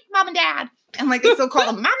great, mom and dad. And like they still call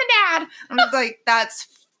them mom and dad. I'm just like, that's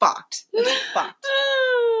fucked. It's fucked.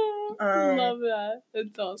 Love that.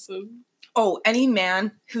 That's awesome. Oh, any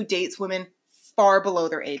man who dates women far below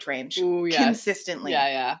their age range. Ooh, yes. Consistently.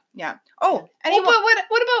 Yeah. Oh, anyone. But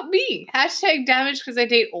what about me? Hashtag damage because I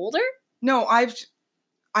date older? No,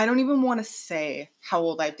 I don't even want to say how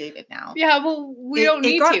old I've dated now. Yeah, well, we don't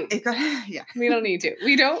need to. Yeah. We don't need to.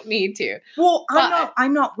 We don't need to. Well,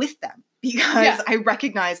 I'm not with them because I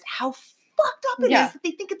recognized how fucked up it is that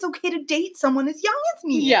they think it's okay to date someone as young as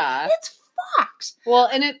me. Yeah. It's fucked. Well,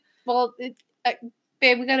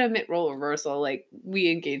 babe, we gotta admit role reversal. Like, we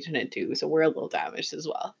engage in it too, so we're a little damaged as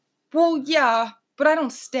well. Well, yeah, but I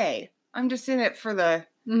don't stay. I'm just in it for the,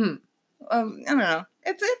 I don't know.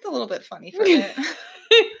 It's a little bit funny for me.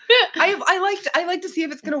 I like to see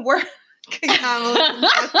if it's gonna work. It's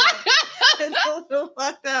a little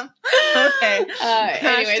fucked up. Okay.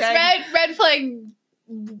 Anyways, red flag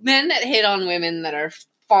men that hit on women that are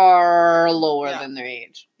far lower than their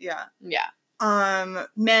age. Yeah. Yeah.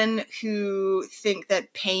 Men who think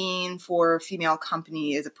that paying for female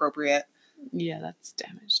company is appropriate. Yeah, that's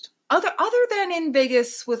damaged. Other than in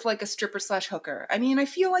Vegas with like a stripper / hooker. I mean, I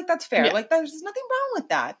feel like that's fair. Yeah. Like there's nothing wrong with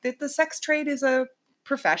that. The sex trade is a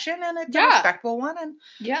profession and it's a respectable one. And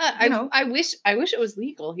I wish it was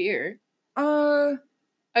legal here.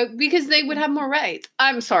 Because they would have more rights.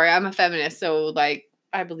 I'm sorry, I'm a feminist, so like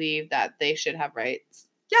I believe that they should have rights.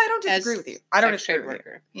 Yeah, I don't disagree with you. I don't disagree with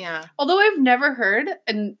you. Yeah. Although I've never heard,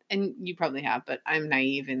 and you probably have, but I'm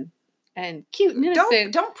naive and cute and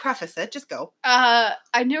innocent. Don't preface it. Just go. I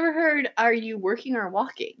never heard, are you working or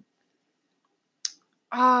walking?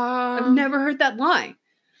 I've never heard that line.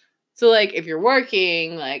 So, like, if you're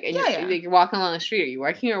working, like, and you're walking along the street, are you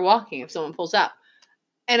working or walking if someone pulls up?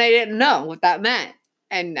 And I didn't know what that meant.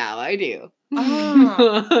 And now I do.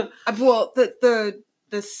 Well,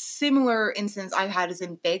 the similar instance I've had is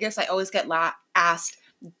in Vegas. I always get asked,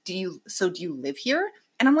 do you live here?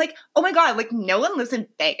 And I'm like, oh my God, like no one lives in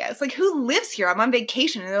Vegas. Like who lives here? I'm on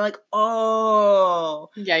vacation. And they're like, oh.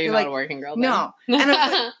 Yeah, you're not a working girl. Then. No. And I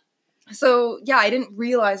was like, so yeah, I didn't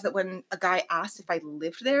realize that when a guy asked if I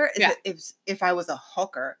lived there, if I was a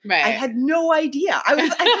hooker. Right. I had no idea. I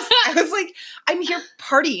was like, I'm here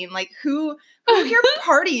partying. Like who here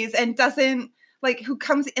parties and doesn't like who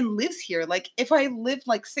comes and lives here. Like if I lived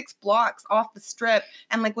like 6 blocks off the strip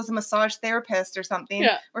and like was a massage therapist or something,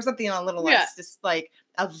 or something a little less, just like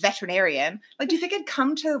a veterinarian, like do you think I'd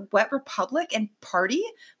come to Wet Republic and party?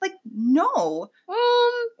 Like no.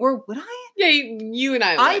 Or would I? Yeah, you and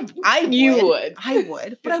I would. I would. I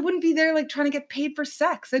would. But I wouldn't be there like trying to get paid for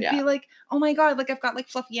sex. I'd be like, oh my God, like I've got like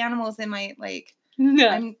fluffy animals in my like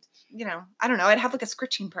I'm, you know, I don't know. I'd have like a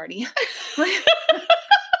scritching party.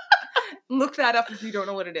 Look that up if you don't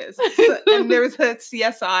know what it is. And there was a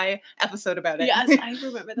CSI episode about it. Yes, I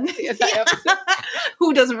remember that CSI episode.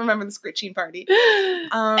 Who doesn't remember the scritching party?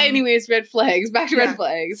 Anyways, red flags. Back to red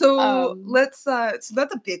flags. So let's. So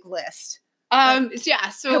that's a big list.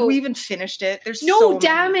 So have we even finished it? There's no so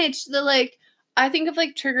damage. The like, I think of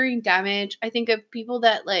like triggering damage. I think of people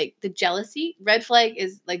that like the jealousy. Red flag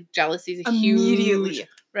is like jealousy is a huge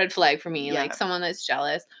red flag for me. Like someone that's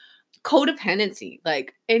jealous. Codependency,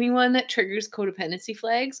 like anyone that triggers codependency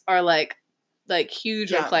flags are like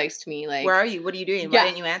huge red flags to me. Like, where are you? What are you doing? Why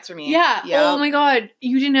didn't you answer me? Oh my God,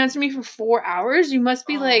 you didn't answer me for 4 hours. You must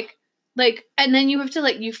be like, and then you have to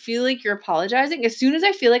like, you feel like you're apologizing. As soon as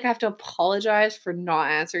I feel like I have to apologize for not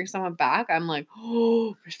answering someone back, I'm like,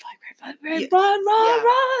 oh, red flag, run.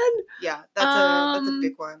 Yeah, that's a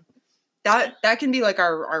big one. That can be like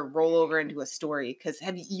our rollover into a story, because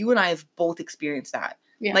you and I have both experienced that.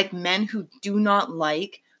 Yeah. Like men who do not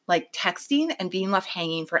like texting and being left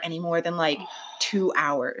hanging for any more than like 2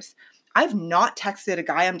 hours. I've not texted a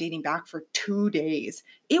guy I'm dating back for 2 days.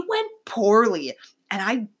 It went poorly and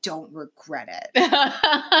I don't regret it.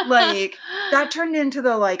 Like that turned into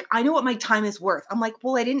the like, I know what my time is worth. I'm like,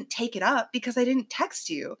 well, I didn't take it up because I didn't text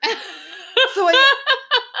you. So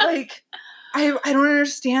I don't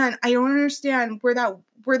understand. I don't understand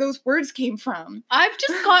where those words came from. I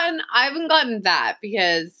haven't gotten that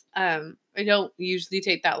because I don't usually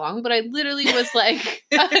take that long, but I literally was like,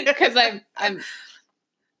 because I'm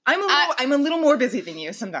a little more busy than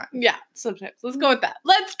you sometimes. Yeah, sometimes. Let's go with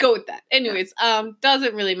that. Anyways,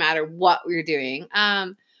 doesn't really matter what we're doing.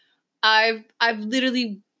 I've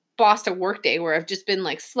literally bossed a work day where I've just been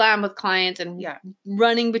like slammed with clients and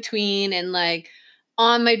running between and like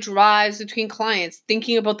on my drives between clients,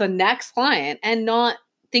 thinking about the next client and not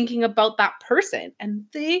thinking about that person. And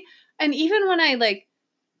even when I like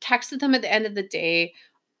texted them at the end of the day,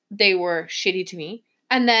 they were shitty to me.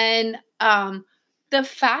 And then the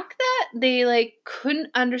fact that they like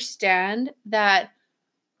couldn't understand that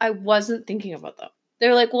I wasn't thinking about them.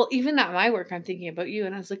 They're like, well, even at my work, I'm thinking about you.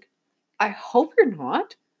 And I was like, I hope you're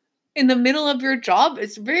not. In the middle of your job,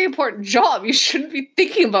 it's a very important job. You shouldn't be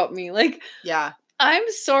thinking about me. Like, yeah, I'm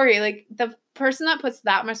sorry. Like the person that puts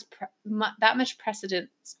that much precedence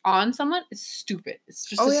on someone is stupid. It's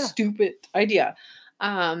just a stupid idea.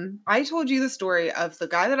 I told you the story of the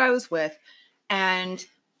guy that I was with, and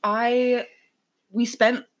we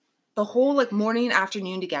spent the whole like morning,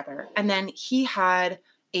 afternoon together, and then he had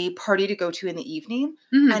a party to go to in the evening,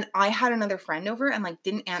 and I had another friend over and like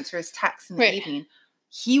didn't answer his texts in the evening.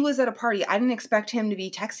 He was at a party. I didn't expect him to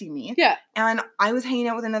be texting me. Yeah. And I was hanging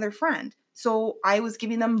out with another friend. So I was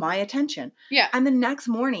giving them my attention. Yeah. And the next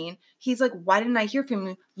morning, he's like, why didn't I hear from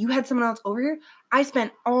you? You had someone else over here? I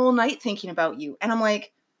spent all night thinking about you. And I'm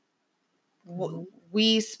like,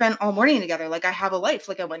 we spent all morning together. Like, I have a life.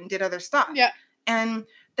 Like, I went and did other stuff. Yeah. And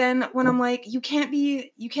then when I'm like,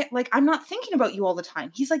 like, I'm not thinking about you all the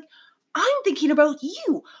time. He's like, I'm thinking about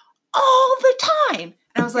you all the time.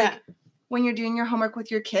 And I was like, when you're doing your homework with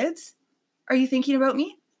your kids, are you thinking about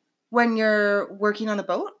me? When you're working on the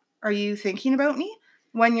boat, are you thinking about me?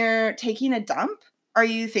 When you're taking a dump, are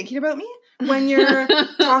you thinking about me? When you're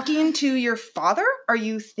talking to your father, are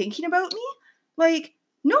you thinking about me? Like,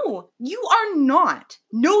 no, you are not.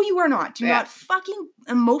 No, you are not. Do not fucking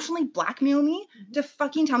emotionally blackmail me to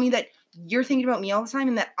fucking tell me that you're thinking about me all the time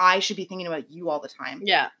and that I should be thinking about you all the time.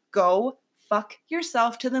 Yeah. Go fuck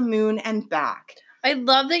yourself to the moon and back. I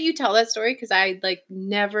love that you tell that story because I like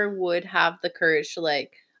never would have the courage to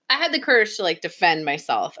like, I had the courage to like defend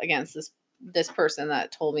myself against this person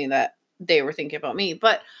that told me that they were thinking about me.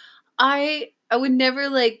 But I would never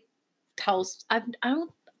like tell, I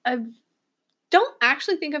don't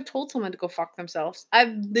actually think I've told someone to go fuck themselves.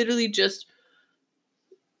 I've literally just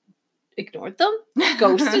ignored them,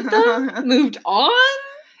 ghosted them, moved on.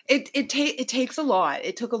 It takes a lot.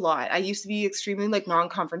 It took a lot. I used to be extremely like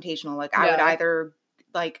non-confrontational. Like I would either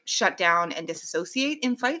like shut down and disassociate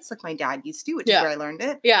in fights like my dad used to, which is where I learned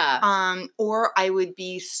it. Yeah. Or I would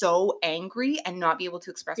be so angry and not be able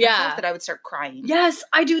to express myself that I would start crying. Yes,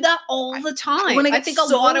 I do that all the time. I think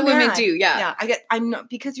a lot of women do. Yeah. Yeah. I'm not,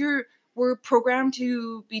 because you're we're programmed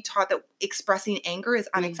to be taught that expressing anger is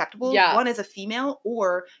unacceptable. Yeah. One, as a female,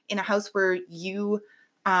 or in a house where you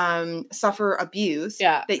suffer abuse,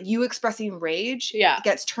 that you expressing rage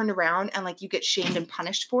gets turned around and like you get shamed and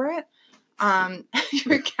punished for it.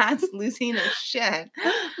 Your cat's losing her shit.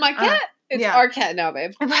 My cat? It's our cat now,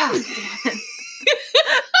 babe.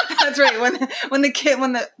 That's right. When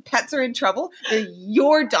the pets are in trouble, they're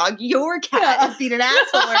your dog, your cat is being an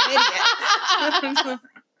asshole or an idiot.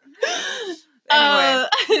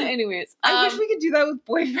 Anyways, I wish we could do that with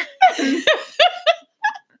boyfriends.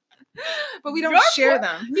 But we don't share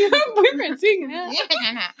them. You have boyfriends doing that.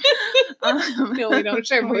 No, we don't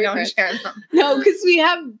share boyfriends. We don't share them. No, because we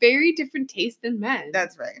have very different taste in men.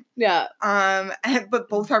 That's right. Yeah. But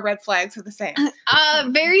both our red flags are the same.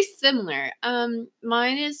 Very similar.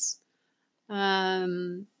 Mine is, so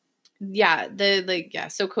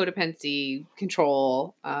codependency,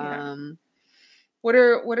 control. What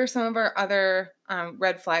are some of our other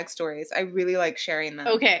red flag stories? I really like sharing them.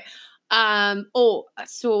 Okay.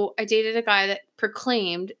 So I dated a guy that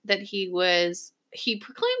proclaimed that he was an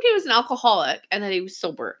alcoholic and that he was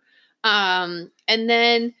sober. And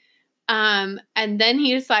then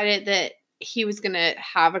he decided that he was going to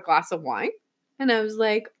have a glass of wine. And I was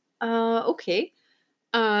like, okay.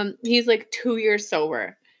 He's like 2 years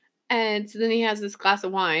sober. And so then he has this glass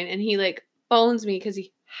of wine and he like phones me because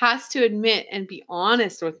he has to admit and be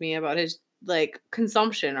honest with me about his like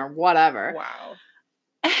consumption or whatever. Wow.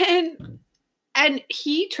 And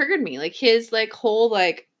he triggered me, like his like whole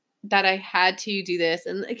like that I had to do this,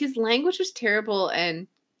 and like his language was terrible and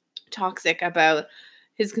toxic about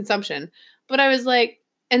his consumption. But I was like,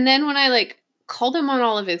 and then when I like called him on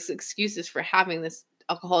all of his excuses for having this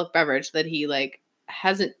alcoholic beverage that he like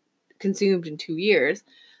hasn't consumed in 2 years,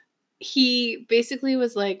 he basically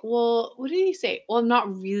was like, well, what did he say? Well, I'm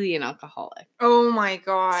not really an alcoholic. Oh my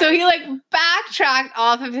God. So he like backtracked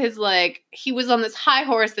off of his like, he was on this high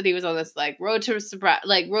horse that he was on this like road to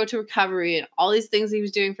recovery and all these things he was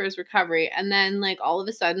doing for his recovery. And then like all of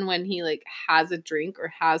a sudden when he like has a drink or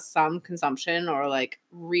has some consumption or like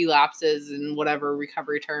relapses in whatever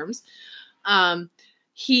recovery terms,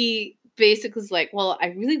 he basically was like, well, I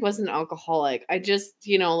really wasn't an alcoholic. I just,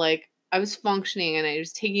 like, I was functioning and I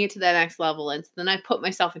was taking it to that next level. And so then I put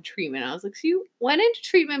myself in treatment. I was like, so you went into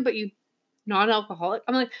treatment, but you not an alcoholic?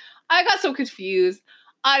 I'm like, I got so confused.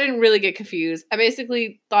 I didn't really get confused. I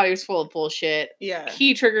basically thought he was full of bullshit. Yeah.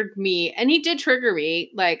 He triggered me and he did trigger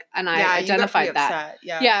me. Like, and I identified that.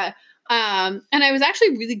 Yeah. And I was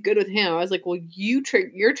actually really good with him. I was like, well, you're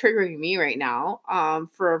triggering me right now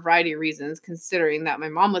for a variety of reasons, considering that my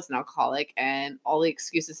mom was an alcoholic and all the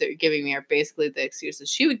excuses that you're giving me are basically the excuses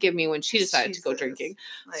she would give me when she decided to go drinking.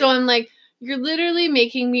 So I'm like, you're literally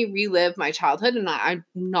making me relive my childhood and I'm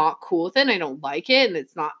not cool with it. And I don't like it. And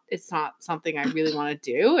it's not something I really want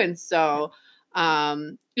to do. And so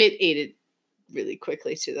it aided really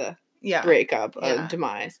quickly to the breakup and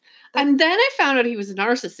demise. And then I found out he was a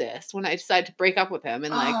narcissist when I decided to break up with him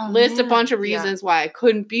and like list a bunch of reasons why I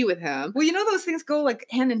couldn't be with him. Well, those things go like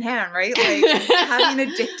hand in hand, right? Like having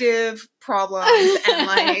addictive problems and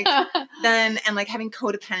like having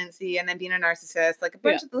codependency and then being a narcissist, like a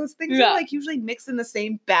bunch of those things are like usually mixed in the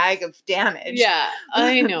same bag of damage. Yeah,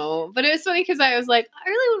 I know. But it was funny because I was like, I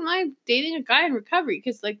really wouldn't mind dating a guy in recovery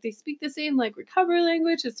because like they speak the same like recovery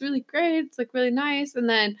language. It's really great. It's like really nice. And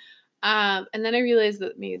then I realized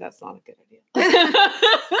that maybe that's not a good idea.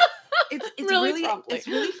 It's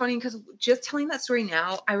really funny because just telling that story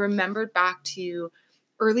now, I remembered back to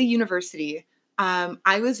early university.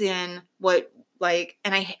 I was in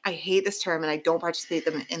and I hate this term and I don't participate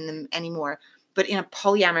in them anymore, but in a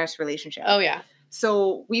polyamorous relationship. Oh yeah.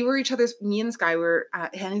 So we were me and this guy were,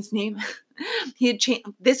 and his name, he had changed.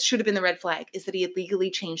 This should have been the red flag, is that he had legally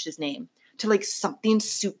changed his name to like something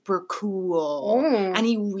super cool. And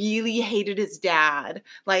he really hated his dad.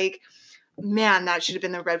 Like, man, that should have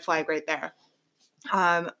been the red flag right there.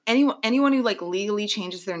 Anyone who like legally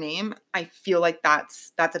changes their name, I feel like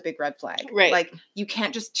that's a big red flag. Right. Like you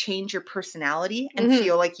can't just change your personality and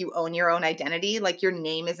feel like you own your own identity. Like your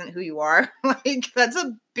name isn't who you are. Like that's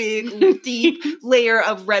a big, deep layer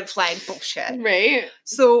of red flag bullshit. Right.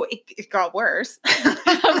 So it got worse.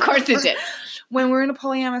 Of course it did. When we're in a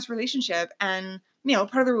polyamorous relationship and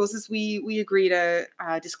part of the rules is we agree to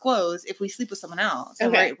disclose if we sleep with someone else.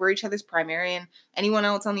 And we're each other's primary, and anyone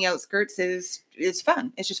else on the outskirts is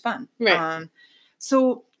fun. It's just fun. Right.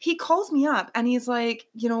 So he calls me up and he's like,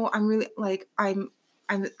 I'm really like, I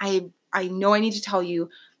know I need to tell you,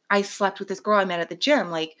 I slept with this girl I met at the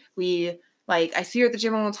gym. Like we like, I see her at the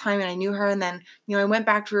gym all the time and I knew her. And then, you know, I went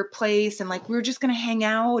back to her place and like, we were just going to hang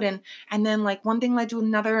out. And then like one thing led to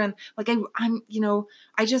another. And like, I'm, you know,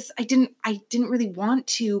 I didn't really want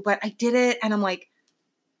to, but I did it. And I'm like,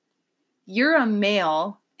 you're a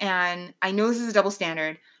male and I know this is a double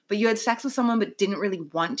standard, but you had sex with someone but didn't really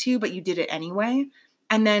want to, but you did it anyway.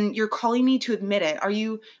 And then you're calling me to admit it. Are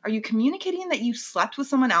you communicating that you slept with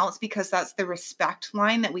someone else because that's the respect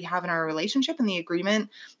line that we have in our relationship and the agreement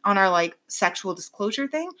on our like sexual disclosure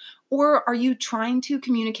thing? Or are you trying to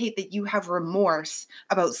communicate that you have remorse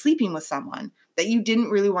about sleeping with someone that you didn't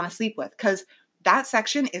really want to sleep with? Because that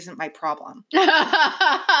section isn't my problem.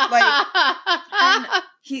 Like, and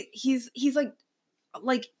he's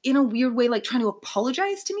like in a weird way, like trying to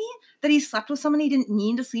apologize to me that he slept with someone he didn't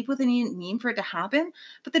mean to sleep with and he didn't mean for it to happen.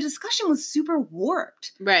 But the discussion was super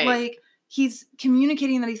warped. Right. Like he's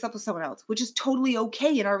communicating that he slept with someone else, which is totally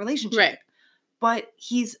okay in our relationship. Right. But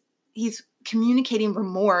he's communicating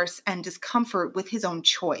remorse and discomfort with his own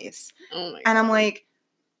choice. Oh my and God. I'm like,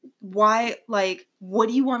 why? Like, what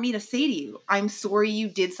do you want me to say to you? I'm sorry you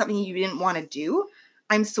did something you didn't want to do.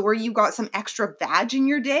 I'm sorry you got some extra vag in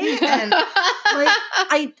your day. And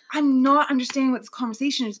like, I'm not understanding what this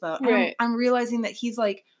conversation is about. Right. I'm realizing that he's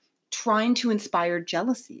like trying to inspire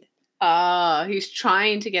jealousy. He's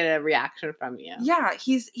trying to get a reaction from you. Yeah,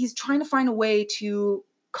 he's trying to find a way to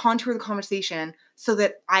contour the conversation so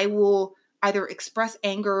that I will either express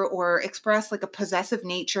anger or express like a possessive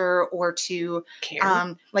nature or to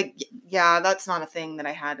Care. like, yeah, that's not a thing that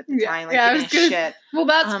I had at the time. Like, yeah, giving a shit. Well,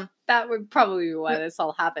 that would probably be why this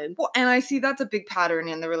all happened. Well, and I see that's a big pattern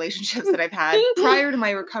in the relationships that I've had prior to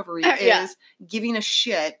my recovery Yeah. is giving a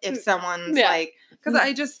shit if someone's like, because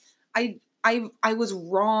I was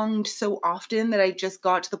wronged so often that I just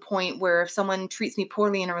got to the point where if someone treats me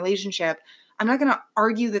poorly in a relationship, I'm not going to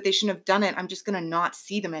argue that they shouldn't have done it. I'm just going to not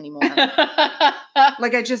see them anymore.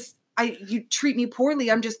 Like, you treat me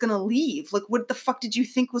poorly, I'm just going to leave. Like, what the fuck did you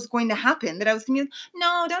think was going to happen? That I was going to be like,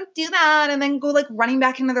 no, don't do that. And then go like running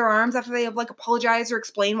back into their arms after they have like apologized or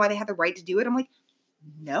explained why they had the right to do it. I'm like,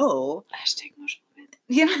 no. Hashtag emotional man.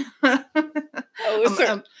 Yeah.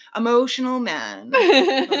 Emotional man.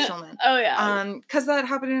 Emotional man. Oh yeah. Because that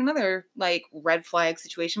happened in another like red flag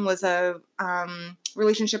situation was a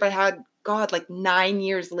relationship I had, God, like 9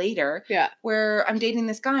 years later. Yeah. Where I'm dating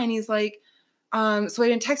this guy and he's like, so I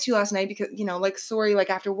didn't text you last night because, you know, like, sorry, like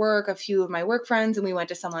after work, a few of my work friends and we went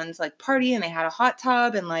to someone's like party and they had a hot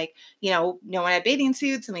tub and like, you know, no one had bathing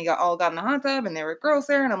suits and we all got in the hot tub and there were girls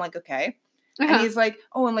there and I'm like, okay. Uh-huh. And he's like,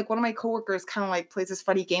 oh, and like one of my coworkers kind of like plays this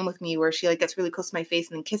funny game with me where she like gets really close to my face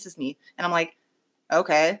and then kisses me. And I'm like,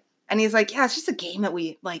 okay. And he's like, yeah, it's just a game that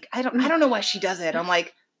we like, I don't know why she does it. I'm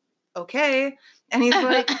like, okay. And he's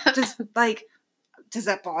like, does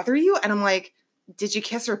that bother you? And I'm like, did you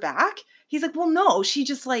kiss her back? He's like, well, no, she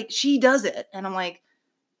just like, she does it. And I'm like,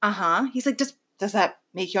 uh-huh. He's like, does that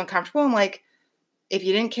make you uncomfortable? I'm like, if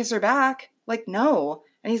you didn't kiss her back, like, no.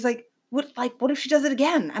 And he's like, what if she does it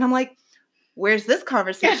again? And I'm like, where's this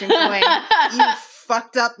conversation going? You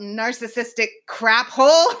fucked up narcissistic crap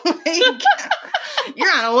hole. Like,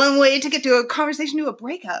 you're on a one-way ticket to a conversation to a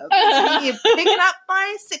breakup. So you pick it up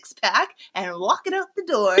by 6-pack and walk it out the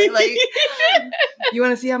door. Like, you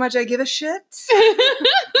want to see how much I give a shit?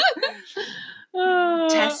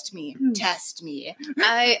 Test me.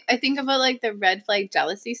 I think about like the red flag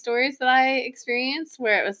jealousy stories that I experienced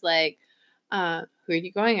where it was like, who are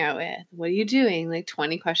you going out with? What are you doing? Like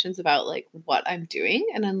 20 questions about like what I'm doing.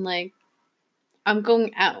 And I'm like, I'm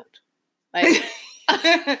going out. Like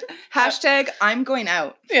hashtag I'm going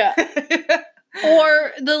out. Yeah.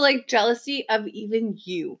 Or the like jealousy of even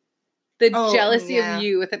you. The jealousy of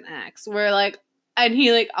you with an X. Where like, and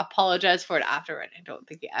he like apologized for it afterward. I don't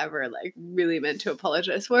think he ever like really meant to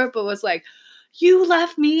apologize for it, but was like, you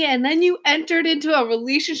left me and then you entered into a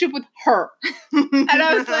relationship with her. And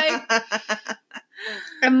I was like,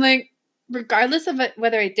 I'm like, regardless of it,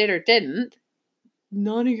 whether I did or didn't,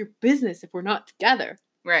 none of your business if we're not together.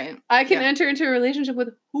 Right. I can enter into a relationship with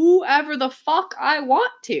whoever the fuck I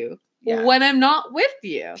want to when I'm not with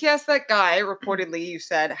you. P.S. That guy, reportedly, you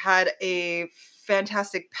said, had a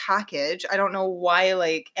fantastic package. I don't know why,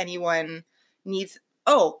 like, anyone needs...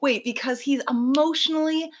 Oh, wait, because he's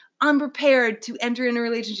emotionally unprepared to enter in a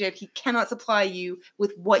relationship. He cannot supply you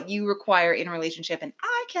with what you require in a relationship, and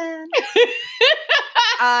I can.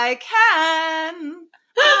 I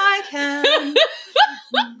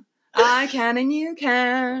can and you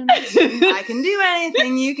can. I can do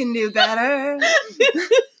anything, you can do better.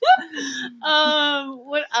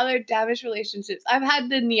 What other damaged relationships? I've had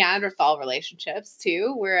the Neanderthal relationships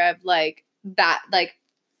too, where I've like that, like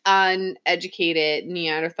uneducated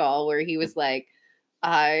Neanderthal where he was like,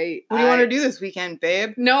 what do you want to do this weekend,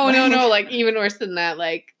 babe? No, like even worse than that.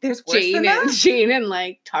 Like there's Jane and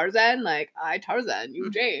like Tarzan, like I Tarzan, you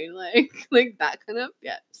Jane, like that kind of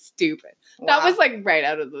stupid. Wow. That was like right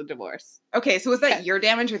out of the divorce. Okay, so was that your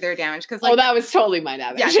damage or their damage? Because that was totally my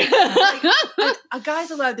damage. Yeah, like, a guy's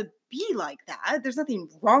allowed to be like that. There's nothing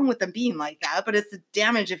wrong with them being like that, but it's the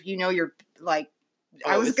damage if you know you're like.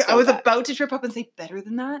 I was about to trip up and say better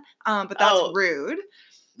than that, but that's rude.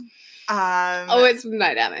 It's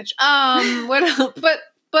my damage. What else?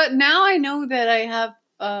 But now I know that I have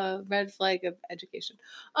a red flag of education.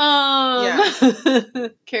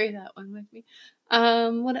 Carry that one with me.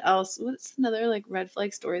 What else? What's another like red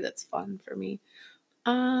flag story that's fun for me?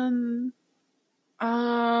 There's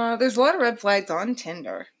a lot of red flags on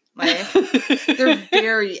Tinder. Like they're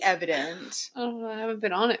very evident. Oh, I haven't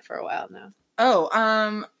been on it for a while now.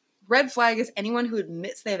 Oh, red flag is anyone who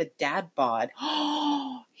admits they have a dad bod.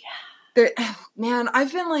 Oh, yeah. Man,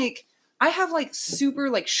 I've been like, I have like super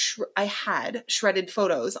like, I had shredded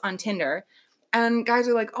photos on Tinder and guys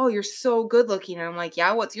are like, oh, you're so good looking. And I'm like,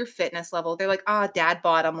 yeah, what's your fitness level? They're like, dad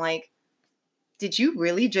bod. I'm like, did you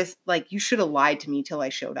really just like, you should have lied to me till I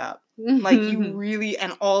showed up. Like you really,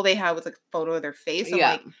 and all they had was like a photo of their face. I'm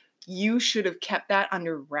like, you should have kept that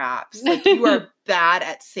under wraps. Like you are bad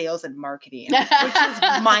at sales and marketing, which is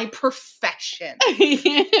my profession.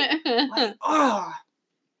 Like,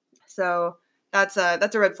 So that's a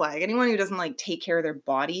red flag. Anyone who doesn't like take care of their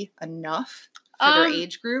body enough for their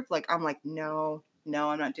age group, like I'm like, no,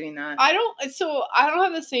 I'm not doing that. I don't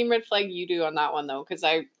have the same red flag you do on that one though, because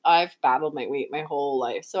I've battled my weight my whole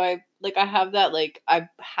life. So I have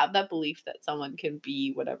that belief that someone can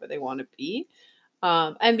be whatever they want to be.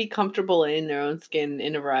 And be comfortable in their own skin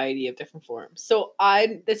in a variety of different forms. So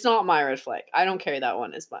it's not my red flag. I don't carry that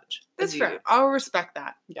one as much. That's fair. I'll respect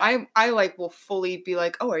that. Yeah. I like will fully be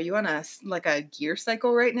like, oh, are you on a gear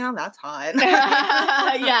cycle right now? That's hot.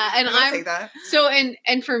 Yeah, and I'll take that. So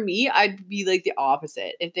and for me, I'd be like the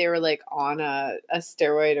opposite. If they were like on a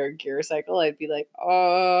steroid or gear cycle, I'd be like,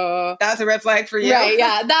 oh, that's a red flag for you, right?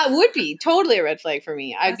 Yeah, that would be totally a red flag for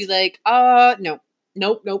me. I'd be like, no.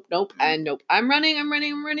 Nope. And nope. I'm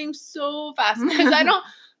running so fast because I don't.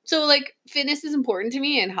 So like fitness is important to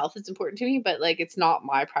me and health is important to me, but like it's not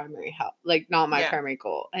my primary health, like not my primary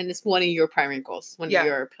goal. And it's one of your primary goals, one of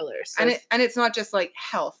your pillars. So and it's not just like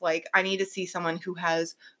health. Like I need to see someone who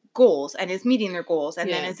has goals and is meeting their goals and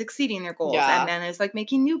then is exceeding their goals and then is like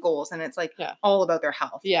making new goals and it's like all about their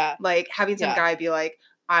health. Yeah. Like having some guy be like,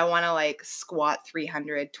 I want to like squat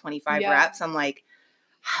 325 reps. I'm like,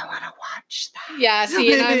 I want to watch that. Yeah,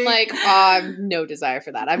 see, and I'm like, I have no desire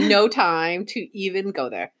for that. I have no time to even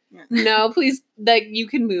go there. Yeah. No, please, like, you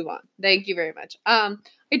can move on. Thank you very much. I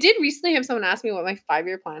did recently have someone ask me what my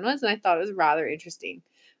 5-year plan was, and I thought it was rather interesting.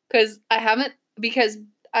 Because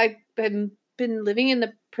I've been living in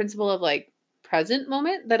the principle of, like, present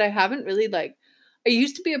moment that I haven't really, like, I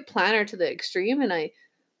used to be a planner to the extreme, and I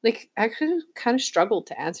actually kind of struggled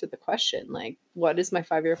to answer the question, like, what is my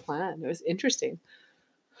 5-year plan? It was interesting.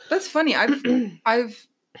 That's funny. I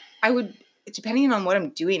would, depending on what I'm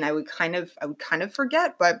doing, I would kind of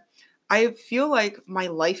forget, but I feel like my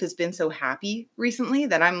life has been so happy recently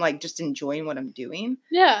that I'm like just enjoying what I'm doing.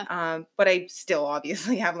 Yeah. But I still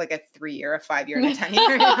obviously have like a 3-year, a 5-year, and a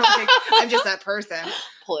 10-year. Like, I'm just that person.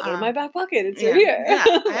 Pull it out of my back pocket. It's right here. Yeah.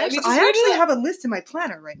 I actually have a list in my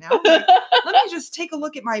planner right now. Like, let me just take a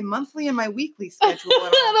look at my monthly and my weekly schedule.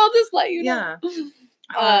 And I'll just let you know. Yeah.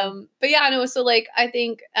 But yeah, no, so like I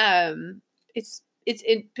think the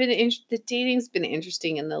dating's been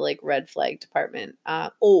interesting in the like red flag department.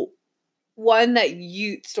 One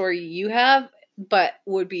story you have, but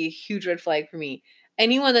would be a huge red flag for me.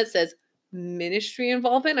 Anyone that says ministry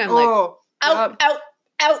involvement, I'm like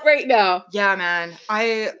out right now. Yeah, man.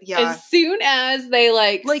 As soon as they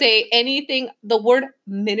like say anything, the word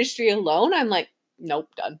ministry alone, I'm like,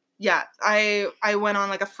 nope, done. Yeah, I went on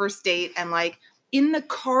like a first date and like in the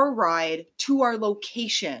car ride to our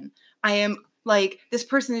location, I am like, this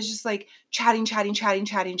person is just like chatting.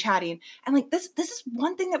 And like, this is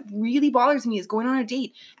one thing that really bothers me is going on a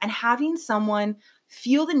date and having someone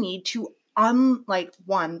feel the need to like,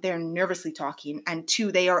 one, they're nervously talking, and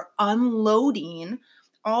two, they are unloading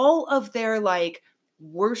all of their like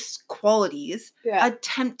worst qualities,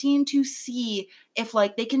 attempting to see if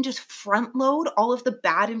like they can just front load all of the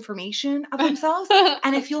bad information of themselves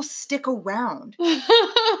and if you'll stick around,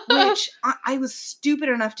 which I was stupid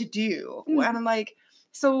enough to do. And I'm like,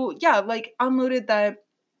 so yeah, like unloaded that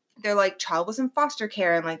their like child was in foster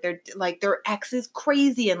care and like their ex is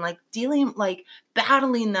crazy and like dealing like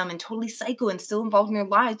battling them and totally psycho and still involved in their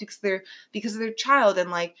lives because of their child,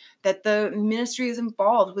 and like that the ministry is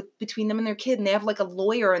involved with between them and their kid, and they have like a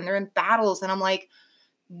lawyer and they're in battles, and I'm like,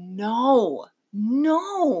 no.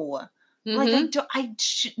 Like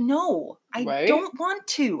no, I Right? don't want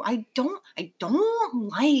to. I don't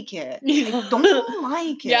like it. I don't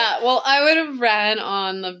like it. Yeah, well, I would have ran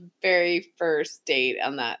on the very first date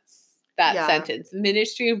on that sentence,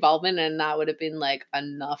 ministry involvement, and that would have been like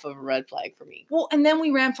enough of a red flag for me. Well, and then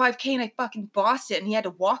we ran 5K and I fucking bossed it, and he had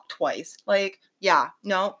to walk twice. Like, yeah,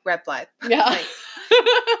 no, red flag. Yeah. Like,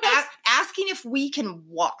 asking if we can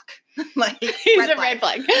walk. Like, he's a red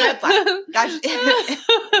flag. Red flag. Gosh.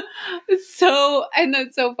 So, and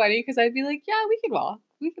that's so funny because I'd be like, yeah, we can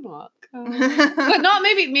walk. But not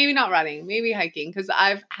maybe not running, maybe hiking, because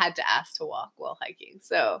I've had to ask to walk while hiking.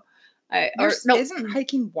 So isn't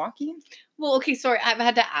hiking walking? Well, okay, sorry. I've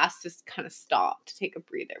had to ask to kind of stop to take a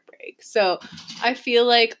breather break. So I feel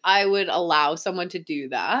like I would allow someone to do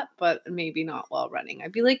that, but maybe not while running.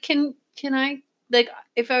 I'd be like, can I, like,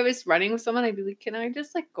 if I was running with someone, I'd be like, can I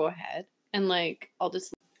just like go ahead and like,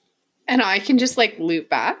 and I can just like loop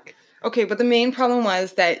back. Okay, but the main problem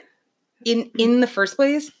was that in the first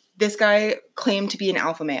place, this guy claimed to be an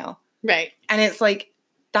alpha male. Right. And it's like,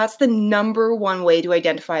 that's the number one way to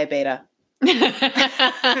identify a beta.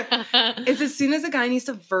 Is as soon as a guy needs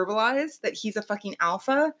to verbalize that he's a fucking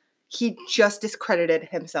alpha, he just discredited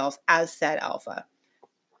himself as said alpha.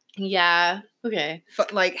 Yeah. Okay.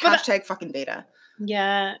 Hashtag fucking beta.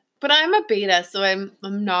 Yeah. But I'm a beta, so I'm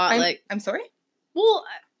not I'm sorry? Well,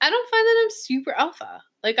 I don't find that I'm super alpha.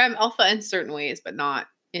 Like, I'm alpha in certain ways, but not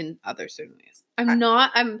in other certain ways.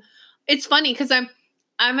 It's funny because I'm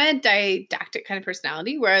a didactic kind of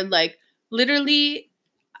personality where like literally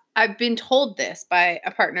I've been told this by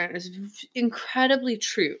a partner, and it's incredibly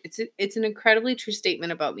true. It's an incredibly true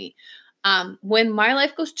statement about me. When my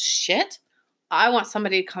life goes to shit, I want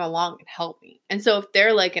somebody to come along and help me. And so if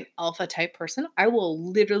they're like an alpha type person, I will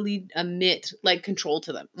literally emit like control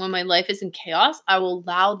to them. When my life is in chaos, I will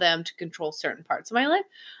allow them to control certain parts of my life.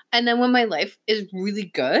 And then when my life is really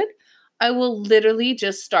good, I will literally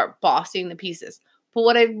just start bossing the pieces. But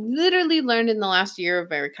what I've literally learned in the last year of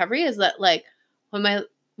my recovery is that like when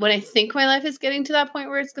I think my life is getting to that point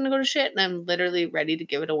where it's going to go to shit and I'm literally ready to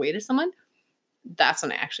give it away to someone, that's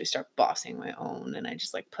when I actually start bossing my own and I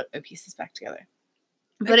just like put my pieces back together.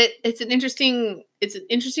 But it's an interesting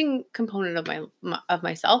component of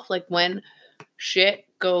myself. Like when shit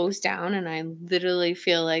goes down and I literally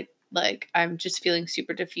feel like I'm just feeling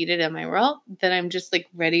super defeated in my world, then I'm just like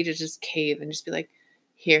ready to just cave and just be like,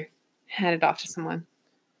 here, hand it off to someone.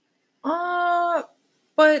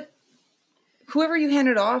 But whoever you hand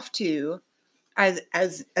it off to,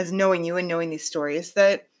 as knowing you and knowing these stories,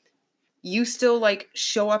 that you still like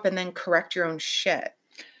show up and then correct your own shit.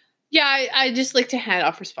 Yeah, I just like to hand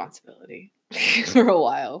off responsibility for a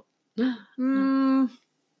while. In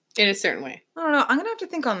a certain way. I don't know. I'm gonna have to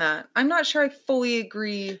think on that. I'm not sure I fully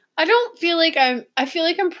agree. I don't feel like I feel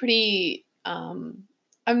like I'm pretty I'm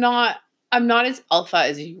not as alpha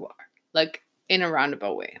as you are. Like in a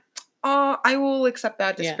roundabout way. I will accept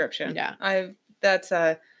that description. Yeah. I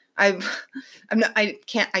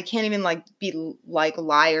can't even like be like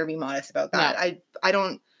lie or be modest about that.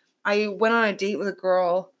 No. I went on a date with a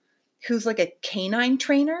girl who's like a canine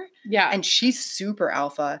trainer. Yeah. And she's super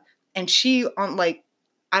alpha. And she on like,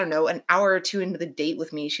 I don't know, an hour or two into the date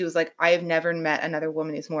with me, she was like, I have never met another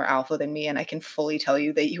woman who's more alpha than me. And I can fully tell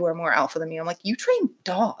you that you are more alpha than me. I'm like, you train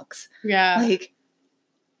dogs. Yeah. Like,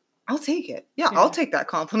 I'll take it. Yeah, I'll take that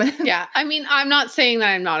compliment. Yeah. I mean, I'm not saying that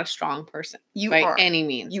I'm not a strong person. By any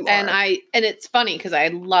means. You are. And it's funny because I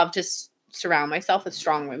love to surround myself with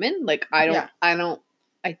strong women. Like I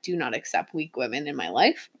do not accept weak women in my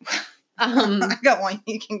life. I got one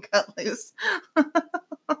you can cut loose.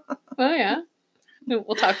 Oh yeah.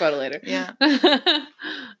 We'll talk about it later. Yeah.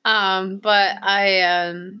 But I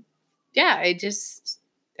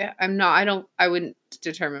wouldn't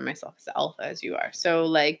determine myself as alpha as you are. So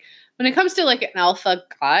like when it comes to like an alpha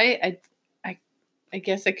guy, I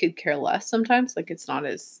guess I could care less sometimes. Like it's not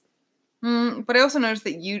as. But I also noticed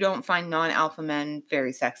that you don't find non-alpha men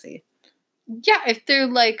very sexy. Yeah, if they're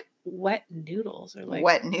like wet noodles or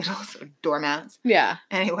doormats. Yeah.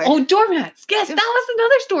 Anyway. Oh, doormats. Yes, that was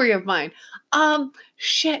another story of mine.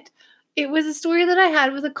 Shit. It was a story that I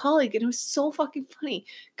had with a colleague, and it was so fucking funny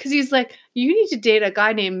because he's like, "You need to date a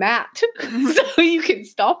guy named Matt so you can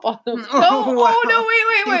stomp on him." Oh, wow.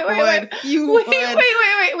 Wait. You would.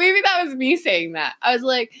 Wait. Maybe that was me saying that. I was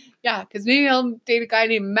like, yeah, because maybe I'll date a guy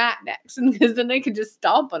named Matt next, and because then I can just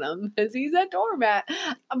stomp on him because he's a doormat.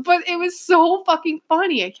 But it was so fucking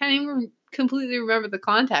funny. I can't even completely remember the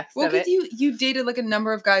context of it. Well, because you dated like a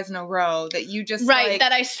number of guys in a row that you just right, like,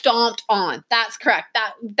 that I stomped on. That's correct.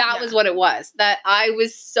 That was what it was. That I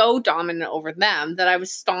was so dominant over them that I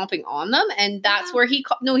was stomping on them, and that's where he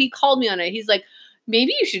called me on it. He's like,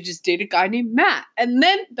 maybe you should just date a guy named Matt. And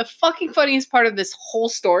then the fucking funniest part of this whole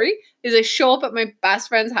story is I show up at my best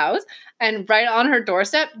friend's house, and right on her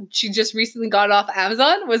doorstep, she just recently got it off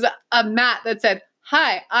Amazon, was a mat that said,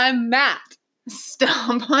 "Hi, I'm Matt."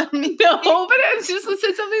 stomp on me. No, but it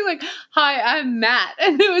said something like, "Hi, I'm Matt,"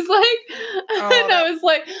 and it was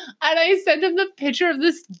like, and I sent him the picture of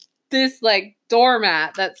this like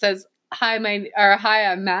doormat that says, "Hi,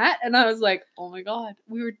 I'm Matt," and I was like, "Oh my god,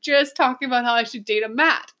 we were just talking about how I should date a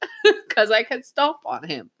Matt because I could stomp on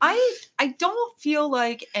him." I don't feel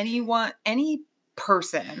like any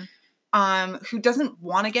person who doesn't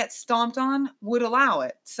want to get stomped on would allow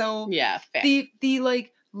it. So yeah, fair. the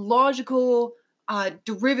like logical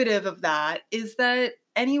derivative of that is that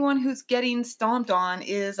anyone who's getting stomped on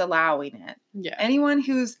is allowing it. Yeah. Anyone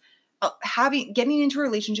who's getting into a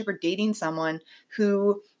relationship or dating someone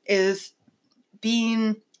who is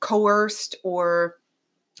being coerced or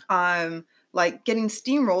like getting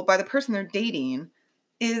steamrolled by the person they're dating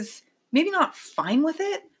is maybe not fine with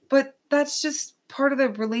it, but that's just part of the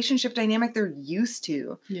relationship dynamic they're used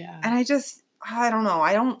to. Yeah. And I don't know.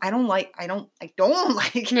 I don't like it. I don't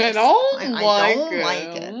like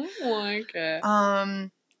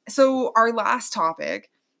it. So our last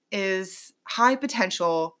topic is high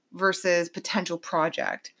potential versus potential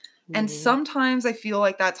project. Mm-hmm. And sometimes I feel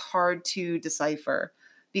like that's hard to decipher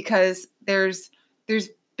because there's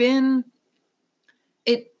been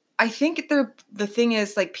it. I think the thing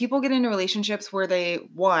is, like, people get into relationships where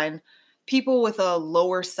people with a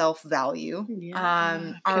lower self-value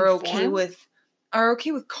are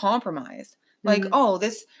okay with compromise. Like, oh,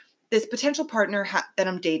 this potential partner that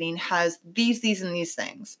I'm dating has these and these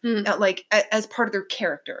things, like as part of their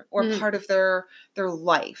character or part of their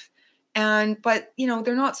life. But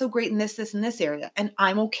they're not so great in this and this area. And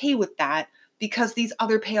I'm okay with that because these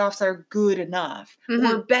other payoffs are good enough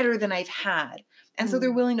or better than I've had. And so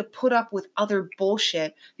they're willing to put up with other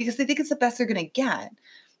bullshit because they think it's the best they're going to get.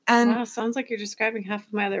 And wow, sounds like you're describing half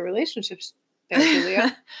of my other relationships there,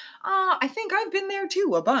 Julia. I think I've been there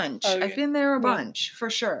too, a bunch. Okay. I've been there a bunch,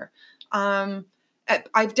 for sure.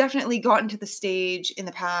 I've definitely gotten to the stage in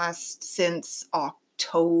the past since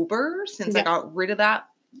October, since I got rid of that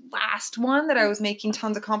last one that I was making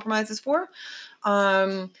tons of compromises for,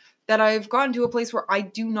 that I've gotten to a place where I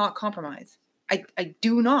do not compromise. I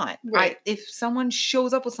do not. Right. If someone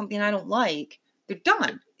shows up with something I don't like, they're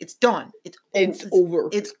done. It's done. It's over.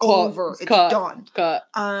 It's over. It's done. Cut.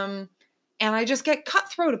 And I just get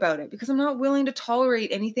cutthroat about it because I'm not willing to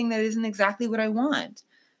tolerate anything that isn't exactly what I want.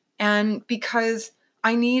 And because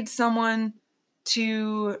I need someone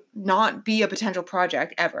to not be a potential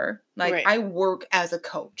project ever. Like, right. I work as a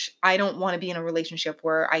coach. I don't want to be in a relationship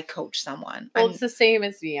where I coach someone. Well, it's the same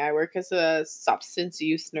as me. I work as a substance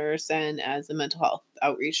use nurse and as a mental health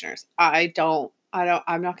outreach nurse. I'm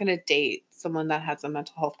not going to date someone that has a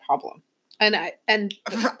mental health problem. And I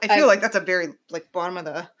feel like that's a very, like, bottom of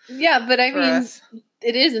the... Yeah, but I mean,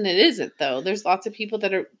 it is and it isn't, though. There's lots of people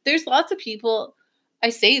I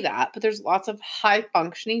say that, but there's lots of high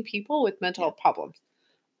functioning people with mental health problems.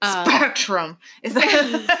 Spectrum. Is that...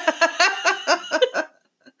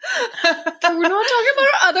 We're not talking about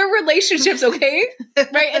our other relationships, okay?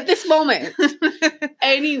 Right at this moment.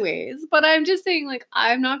 Anyways, but I'm just saying, like,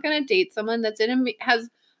 I'm not going to date someone that's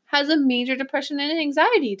has a major depression and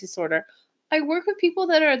anxiety disorder. I work with people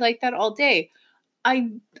that are like that all day.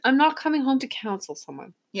 I'm not coming home to counsel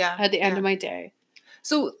someone. Yeah. At the end of my day.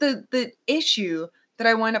 So the issue that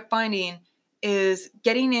I wind up finding is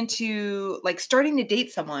getting into, like, starting to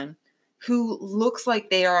date someone who looks like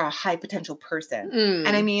they are a high potential person. And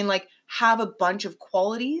I mean, like, have a bunch of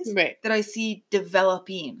qualities that I see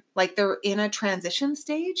developing. Like, they're in a transition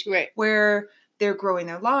stage where they're growing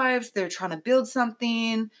their lives. They're trying to build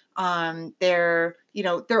something. They're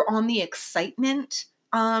on the excitement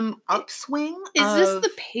upswing. Is this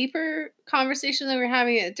the paper conversation that we're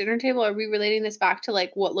having at dinner table? Are we relating this back to,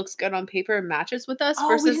 like, what looks good on paper and matches with us? Oh,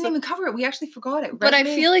 we didn't even cover it. We actually forgot it. But I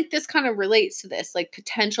feel like this kind of relates to this, like,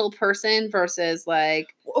 potential person versus,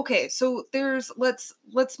 like... Okay, so let's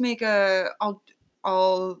make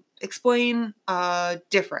I'll explain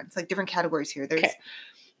difference, like, different categories here.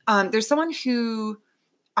 There's someone who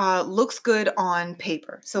looks good on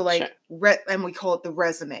paper. So, like, and we call it the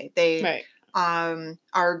resume.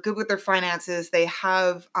 are good with their finances. They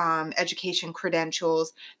have education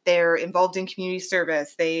credentials. They're involved in community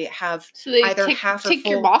service. They have So they either tick, half or tick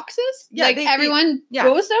full. your boxes? Yeah, like everyone yeah.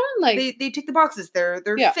 goes down? Like they tick the boxes. They're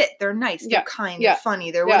Yeah. fit. They're nice. They're Yeah. kind. Yeah. They're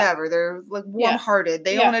funny. They're Yeah. whatever. They're like warm-hearted.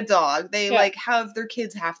 They Yeah. own a dog. They Yeah. like have their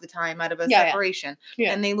kids half the time out of a Yeah, yeah. separation.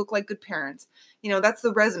 Yeah. And they look like good parents. You know, that's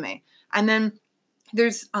the resume. And then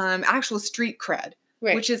there's actual street cred,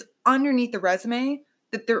 Right. which is underneath the resume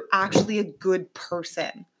that they're actually a good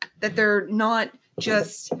person. That they're not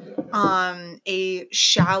just a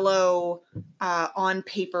shallow on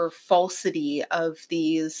paper falsity of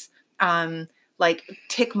these like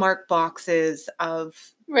tick mark boxes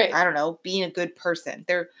of Right. I don't know, being a good person.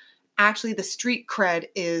 They're actually, the street cred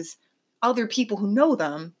is other people who know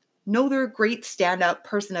them know they're a great stand-up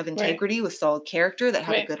person of integrity with solid character, that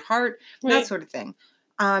have a good heart, that sort of thing.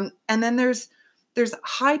 And then there's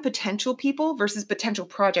high potential people versus potential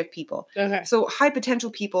project people. Okay. So high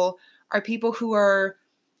potential people are people who are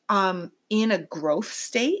in a growth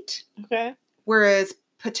state. Okay. Whereas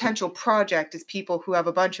potential project is people who have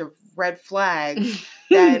a bunch of red flags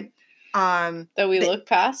that that we look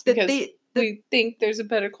past because we think there's a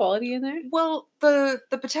better quality in there. Well, the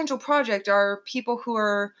potential project are people who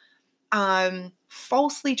are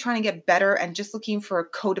falsely trying to get better and just looking for a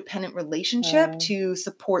codependent relationship to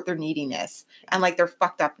support their neediness and like their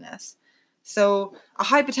fucked upness. So a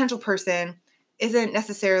high potential person isn't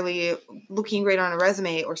necessarily looking great on a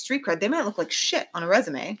resume or street cred. They might look like shit on a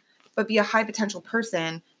resume, but be a high potential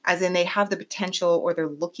person as in they have the potential or they're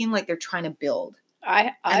looking like they're trying to build.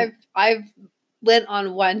 I've went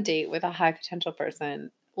on one date with a high potential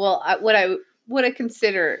person. Well, what I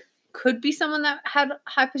consider could be someone that had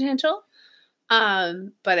high potential,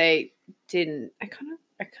 but I didn't. I kind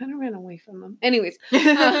of ran away from them. Anyways,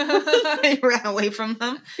 you ran away from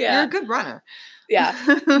them. Yeah, you're a good runner. Yeah,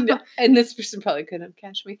 and this person probably couldn't have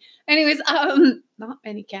catch me. Anyways, not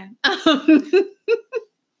many can.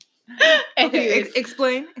 Okay,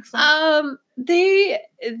 explain. They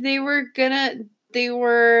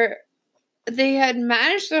had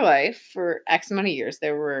managed their life for X amount of years.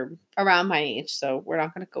 They were around my age, so we're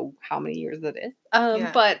not going to go how many years that is.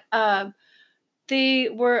 But they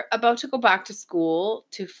were about to go back to school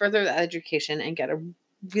to further the education and get a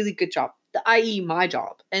really good job, i.e. my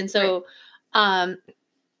job. And so I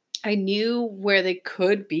knew where they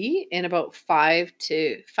could be in about 5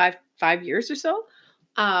 years or so.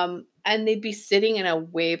 And they'd be sitting in a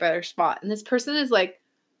way better spot. And this person is like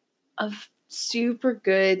a super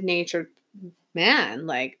good natured man,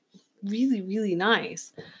 like really, really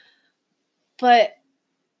nice. But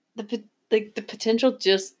the potential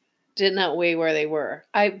just didn't outweigh where they were.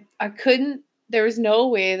 I couldn't, there was no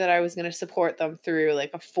way that I was going to support them through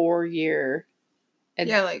like a 4-year.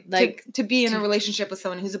 To be in a relationship with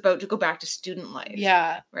someone who's about to go back to student life.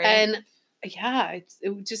 Yeah. Right. And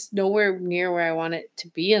it was just nowhere near where I wanted to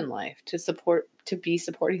be in life to be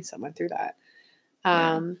supporting someone through that.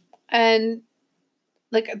 And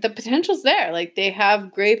like the potential's there. Like they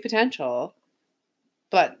have great potential,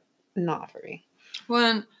 but not for me.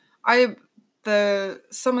 Well,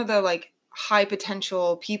 some of the like high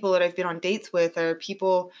potential people that I've been on dates with are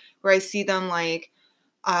people where I see them like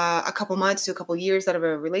a couple months to a couple years out of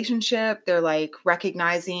a relationship. They're like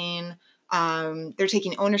recognizing, they're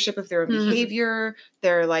taking ownership of their own behavior.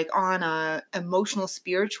 They're like on a emotional,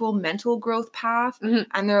 spiritual, mental growth path.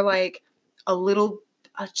 And they're like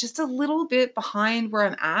just a little bit behind where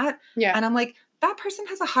I'm at. Yeah. And I'm like, that person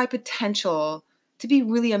has a high potential to be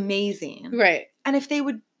really amazing. Right. And if they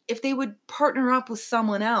would partner up with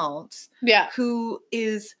someone else who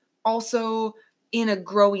is also in a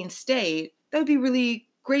growing state, that would be really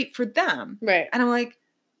great for them. Right. And I'm like,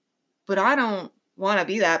 but I don't want to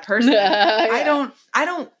be that person. I don't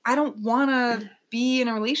want to be in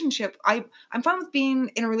a relationship. I'm fine with being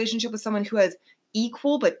in a relationship with someone who has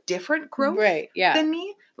equal but different growth than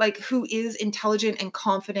me, like who is intelligent and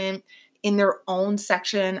confident in their own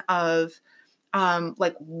section of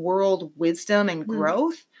like world wisdom and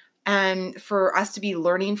growth, and for us to be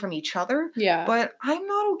learning from each other. Yeah. But I'm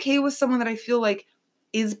not okay with someone that I feel like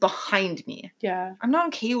is behind me. Yeah. I'm not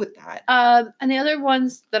okay with that. And the other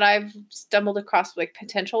ones that I've stumbled across like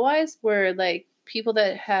potential wise were like people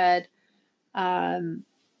that had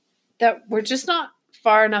that were just not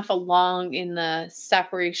far enough along in the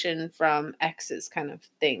separation from exes kind of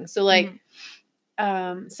thing. So like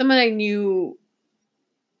someone I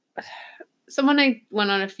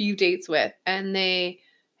went on a few dates with, and they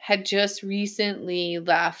had just recently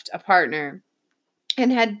left a partner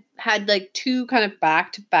and had like 2 kind of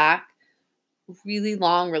back-to-back really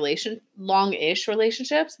long-ish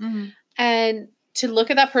relationships. And to look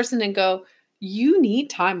at that person and go, you need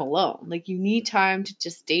time alone. Like, you need time to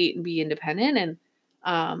just date and be independent.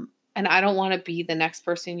 And I don't want to be the next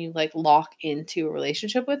person you like lock into a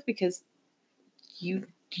relationship with, because you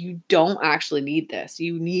don't actually need this.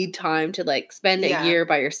 You need time to like spend a year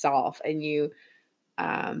by yourself, and you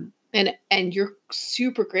and you're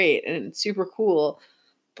super great and super cool,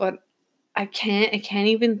 but I can't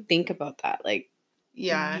even think about that. Like,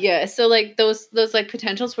 yeah. So like those like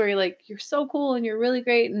potentials where you're like, you're so cool and you're really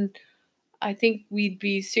great, and I think we'd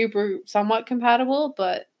be somewhat compatible,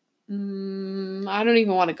 but I don't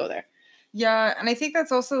even want to go there. Yeah, and I think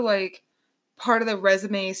that's also like part of the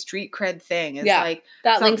resume street cred thing. Is like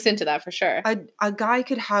that links into that for sure. A guy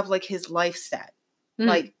could have like his life set.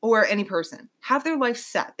 Like, or any person have their life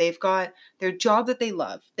set. They've got their job that they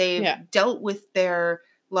love. They've dealt with their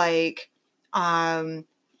like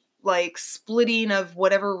splitting of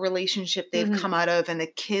whatever relationship they've come out of, and the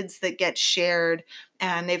kids that get shared,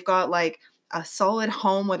 and they've got like a solid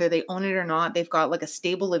home, whether they own it or not. They've got like a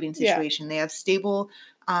stable living situation. They have stable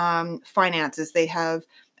finances. They have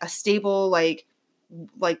a stable like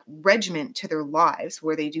regiment to their lives,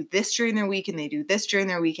 where they do this during their week and they do this during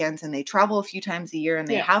their weekends, and they travel a few times a year, and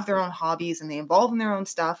they have their own hobbies, and they involve in their own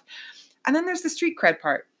stuff. And then there's the street cred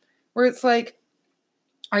part, where it's like,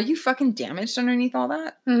 are you fucking damaged underneath all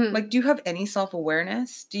that? Like, do you have any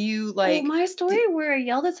self-awareness? Do you like... my story where I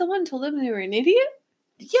yelled at someone and told them they were an idiot?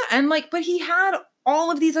 Yeah, and like, but he had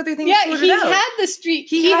all of these other things sorted out. Had the street.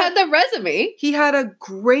 He had the resume. He had a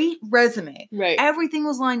great resume. Right. Everything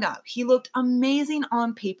was lined up. He looked amazing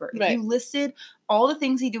on paper. If you listed all the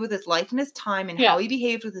things he did with his life and his time, and how he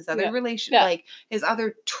behaved with his other like his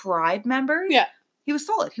other tribe members, he was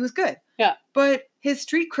solid. He was good. Yeah. But his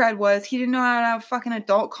street cred was he didn't know how to have fucking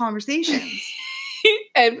adult conversations.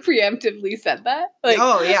 And preemptively said that. Like,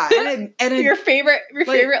 oh yeah, and your favorite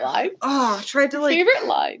line. Oh, I tried to like favorite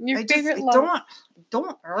line. Your favorite line.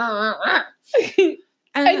 Don't. I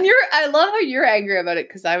love how you're angry about it,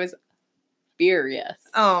 because I was furious.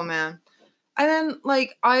 Oh man. And then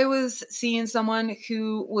like I was seeing someone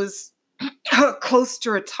who was close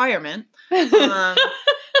to retirement, and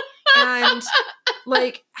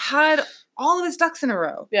like had all of his ducks in a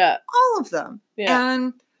row. Yeah. All of them.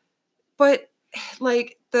 Yeah. But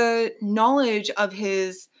like the knowledge of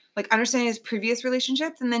his, like understanding his previous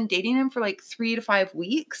relationships, and then dating him for like 3 to 5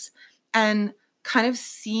 weeks, and kind of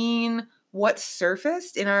seeing what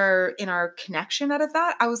surfaced in our connection out of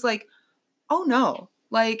that, I was like, oh no,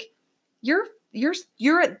 like you're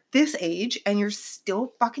at this age and you're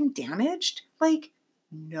still fucking damaged. Like,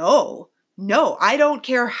 no, I don't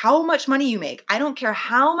care how much money you make. I don't care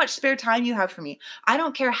how much spare time you have for me. I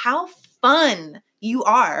don't care how fun you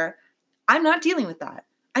are. I'm not dealing with that.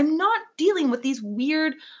 I'm not dealing with these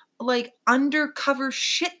weird, like, undercover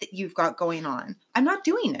shit that you've got going on. I'm not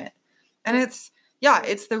doing it. And it's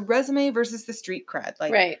the resume versus the street cred.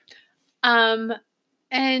 Like, right.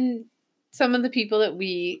 And some of the people that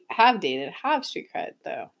we have dated have street cred,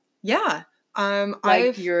 though. Yeah.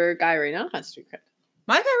 Like your guy right now has street cred.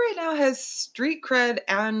 My guy right now has street cred,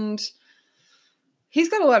 and he's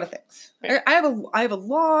got a lot of things. Right. I have a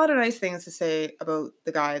lot of nice things to say about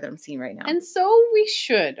the guy that I'm seeing right now. And so we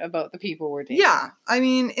should about the people we're dating. Yeah. I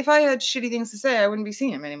mean, if I had shitty things to say, I wouldn't be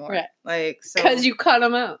seeing him anymore. Right. Like, so. Because you cut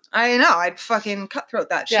him out. I know. I'd fucking cutthroat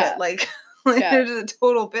that shit. Like they're just a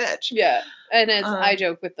total bitch. Yeah. And as I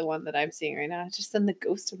joke with the one that I'm seeing right now, just send the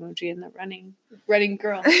ghost emoji and the running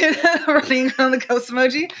girl. Running around the ghost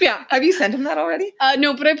emoji? Yeah. Have you sent him that already?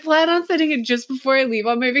 No, but I plan on sending it just before I leave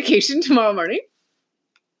on my vacation tomorrow morning.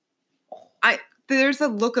 There's a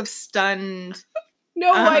look of stunned.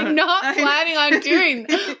 No, I'm not planning on doing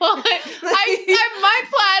that. Well, I might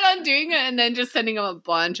plan on doing it and then just sending him a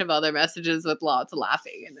bunch of other messages with lots of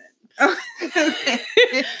laughing in it.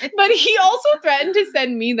 But he also threatened to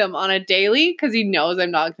send me them on a daily, because he knows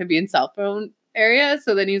I'm not going to be in cell phone area.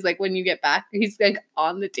 So then he's like, when you get back, he's like,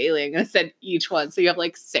 on the daily, I'm going to send each one. So you have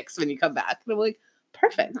like 6 when you come back. And I'm like,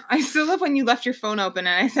 perfect. I still love when you left your phone open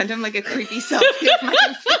and I sent him like a creepy selfie of my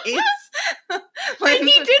face. And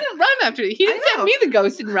he didn't run after me. He didn't send me the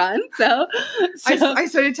ghost and run. So. I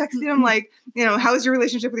started texting him like, how's your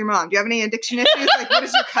relationship with your mom? Do you have any addiction issues? Like, what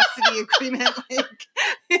is your custody agreement?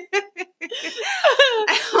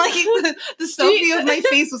 Like the selfie of my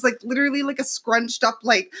face was like literally like a scrunched up,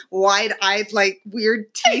 like wide-eyed, like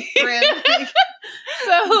weird teeth grin. Like.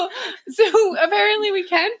 So apparently we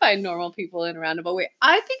can find normal people in a roundabout way.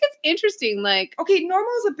 I think it's interesting. Like, okay,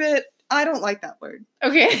 normal is a bit. I don't like that word.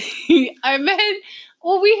 Okay, I meant.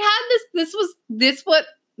 Well, we had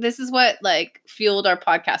this is what like fueled our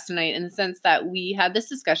podcast tonight, in the sense that we had this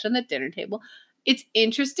discussion at the dinner table. It's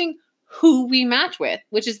interesting who we match with,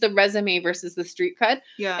 which is the resume versus the street cred.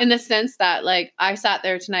 Yeah. In the sense that, like, I sat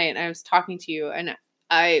there tonight and I was talking to you and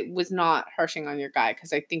I was not harshing on your guy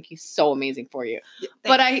because I think he's so amazing for you. Yeah,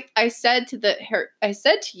 but I said to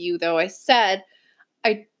you though, I said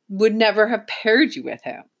I would never have paired you with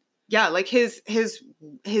him. Yeah, like his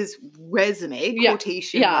resume,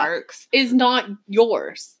 quotation marks, is not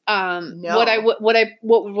yours. No. What I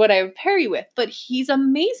would pair you with, but he's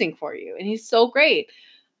amazing for you and he's so great.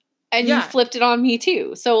 And you flipped it on me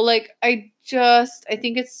too. So like I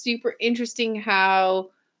think it's super interesting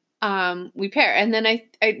how we pair. And then I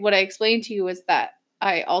what I explained to you is that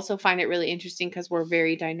I also find it really interesting because we're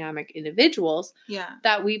very dynamic individuals. Yeah.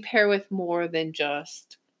 That we pair with more than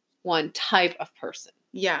just one type of person.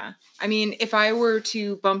 Yeah. I mean, if I were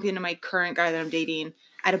to bump into my current guy that I'm dating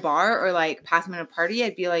at a bar or like pass him at a party,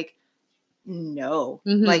 I'd be like, no,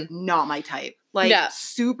 like not my type. Like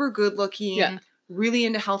super good looking, really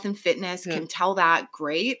into health and fitness, can tell that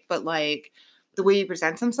great. But like the way he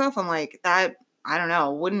presents himself, I'm like, that, I don't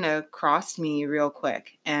know, wouldn't have crossed me real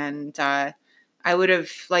quick. And I would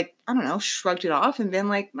have like, I don't know, shrugged it off and been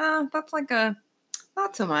like, nah, that's like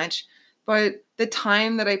not so much. But the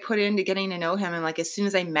time that I put into getting to know him and like as soon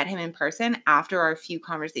as I met him in person after our few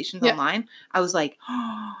conversations online, I was like,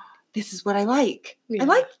 oh, this is what I like. I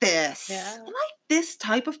like this. Yeah. I like this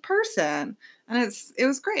type of person. And it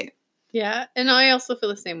was great. Yeah. And I also feel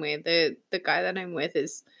the same way. The guy that I'm with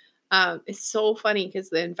is so funny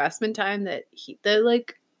because the investment time that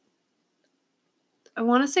I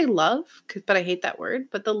want to say love, but I hate that word,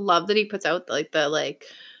 but the love that he puts out,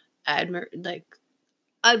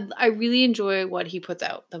 I really enjoy what he puts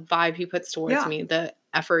out, the vibe he puts towards me, the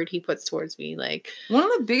effort he puts towards me. Like one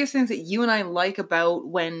of the biggest things that you and I like about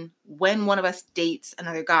when one of us dates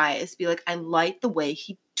another guy is to be like, I like the way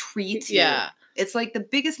he treats you. It's like the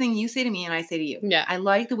biggest thing you say to me and I say to you. Yeah. I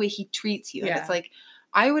like the way he treats you. And it's like,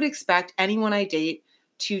 I would expect anyone I date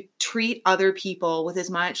to treat other people with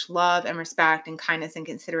as much love and respect and kindness and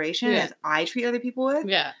consideration as I treat other people with.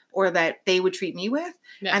 Yeah. Or that they would treat me with.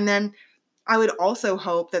 Yeah. And then I would also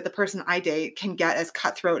hope that the person I date can get as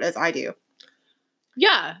cutthroat as I do.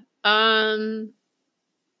 Yeah. I don't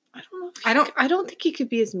know. I don't think he could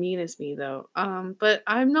be as mean as me though. But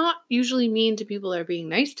I'm not usually mean to people that are being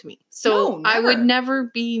nice to me. So no, I would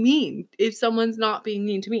never be mean if someone's not being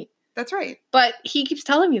mean to me. That's right. But he keeps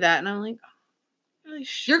telling me that and I'm like, oh, really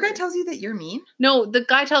sure. Your guy tells you that you're mean? No, the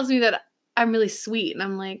guy tells me that I'm really sweet and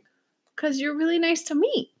I'm like, because you're really nice to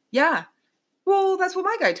me. Yeah. Well, that's what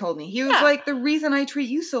my guy told me. He was like, the reason I treat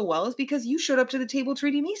you so well is because you showed up to the table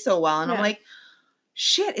treating me so well. And I'm like,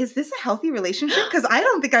 shit, is this a healthy relationship? Because I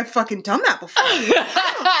don't think I've fucking done that before.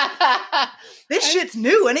 This shit's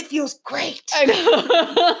new and it feels great. I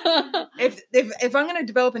know. if I'm going to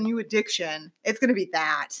develop a new addiction, it's going to be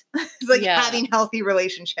that. It's like having healthy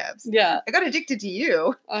relationships. Yeah. I got addicted to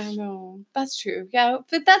you. I know. That's true. Yeah.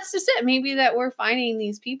 But that's just it. Maybe that we're finding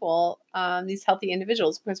these people, these healthy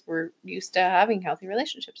individuals because we're used to having healthy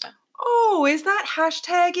relationships now. Oh, is that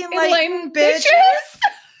hashtag Enlightenment bitches?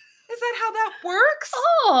 Is that how that works?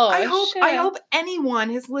 Oh, I hope anyone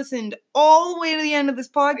has listened all the way to the end of this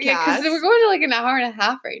podcast. Yeah, because we're going to like an hour and a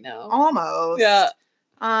half right now. Almost. Yeah.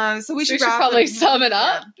 So we should probably sum it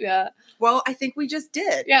up. Yeah. Well, I think we just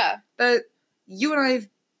did. Yeah. But you and I have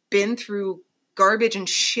been through garbage and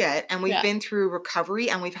shit, and we've been through recovery,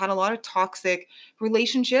 and we've had a lot of toxic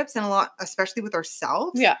relationships, and a lot, especially with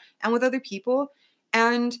ourselves, and with other people.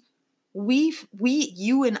 And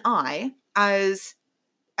you and I,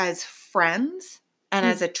 as friends and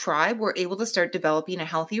as a tribe, we're able to start developing a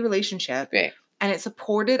healthy relationship. Right. And it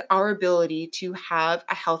supported our ability to have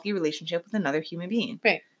a healthy relationship with another human being.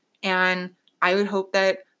 Right. And I would hope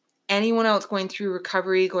that anyone else going through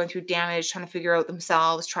recovery, going through damage, trying to figure out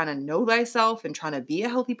themselves, trying to know thyself and trying to be a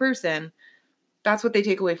healthy person, that's what they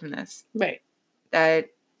take away from this. Right. That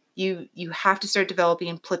you have to start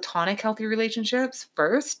developing platonic healthy relationships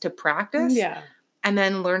first to practice. Yeah. And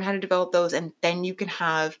then learn how to develop those, and then you can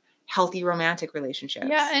have healthy romantic relationships.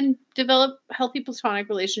 Yeah, and develop healthy platonic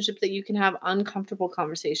relationships that you can have uncomfortable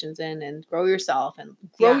conversations in and grow yourself in.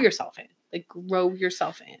 Like, grow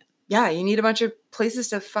yourself in. Yeah, you need a bunch of places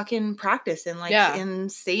to fucking practice in, like, in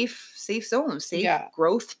safe zones, safe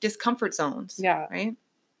growth, discomfort zones. Yeah. Right?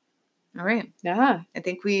 All right. Yeah. I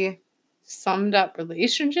think we summed up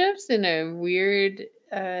relationships in a weird,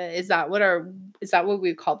 is that what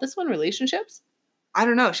we call this one? Relationships? I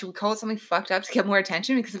don't know. Should we call it something fucked up to get more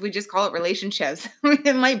attention? Because if we just call it relationships,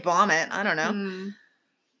 it might bomb it. I don't know.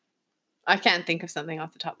 I can't think of something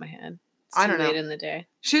off the top of my head. It's I don't know. Late in the day.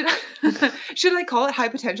 Should I call it high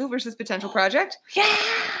potential versus potential project? Yeah.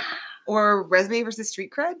 Or resume versus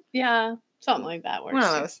street cred? Yeah, something like that works. One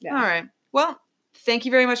of those. Yeah. All right. Well, thank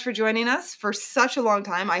you very much for joining us for such a long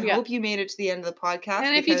time. I Yeah. hope you made it to the end of the podcast.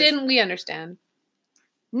 And if you didn't, we understand.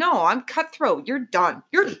 No, I'm cutthroat. You're done.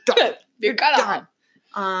 You're done. You're cut off.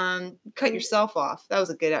 Cut yourself off. That was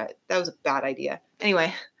a bad idea.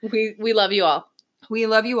 Anyway, we love you all. We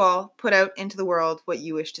love you all. Put out into the world what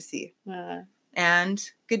you wish to see.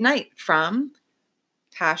 And good night from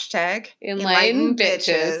 # Enlightened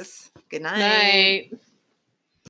Bitches. Good night. Night.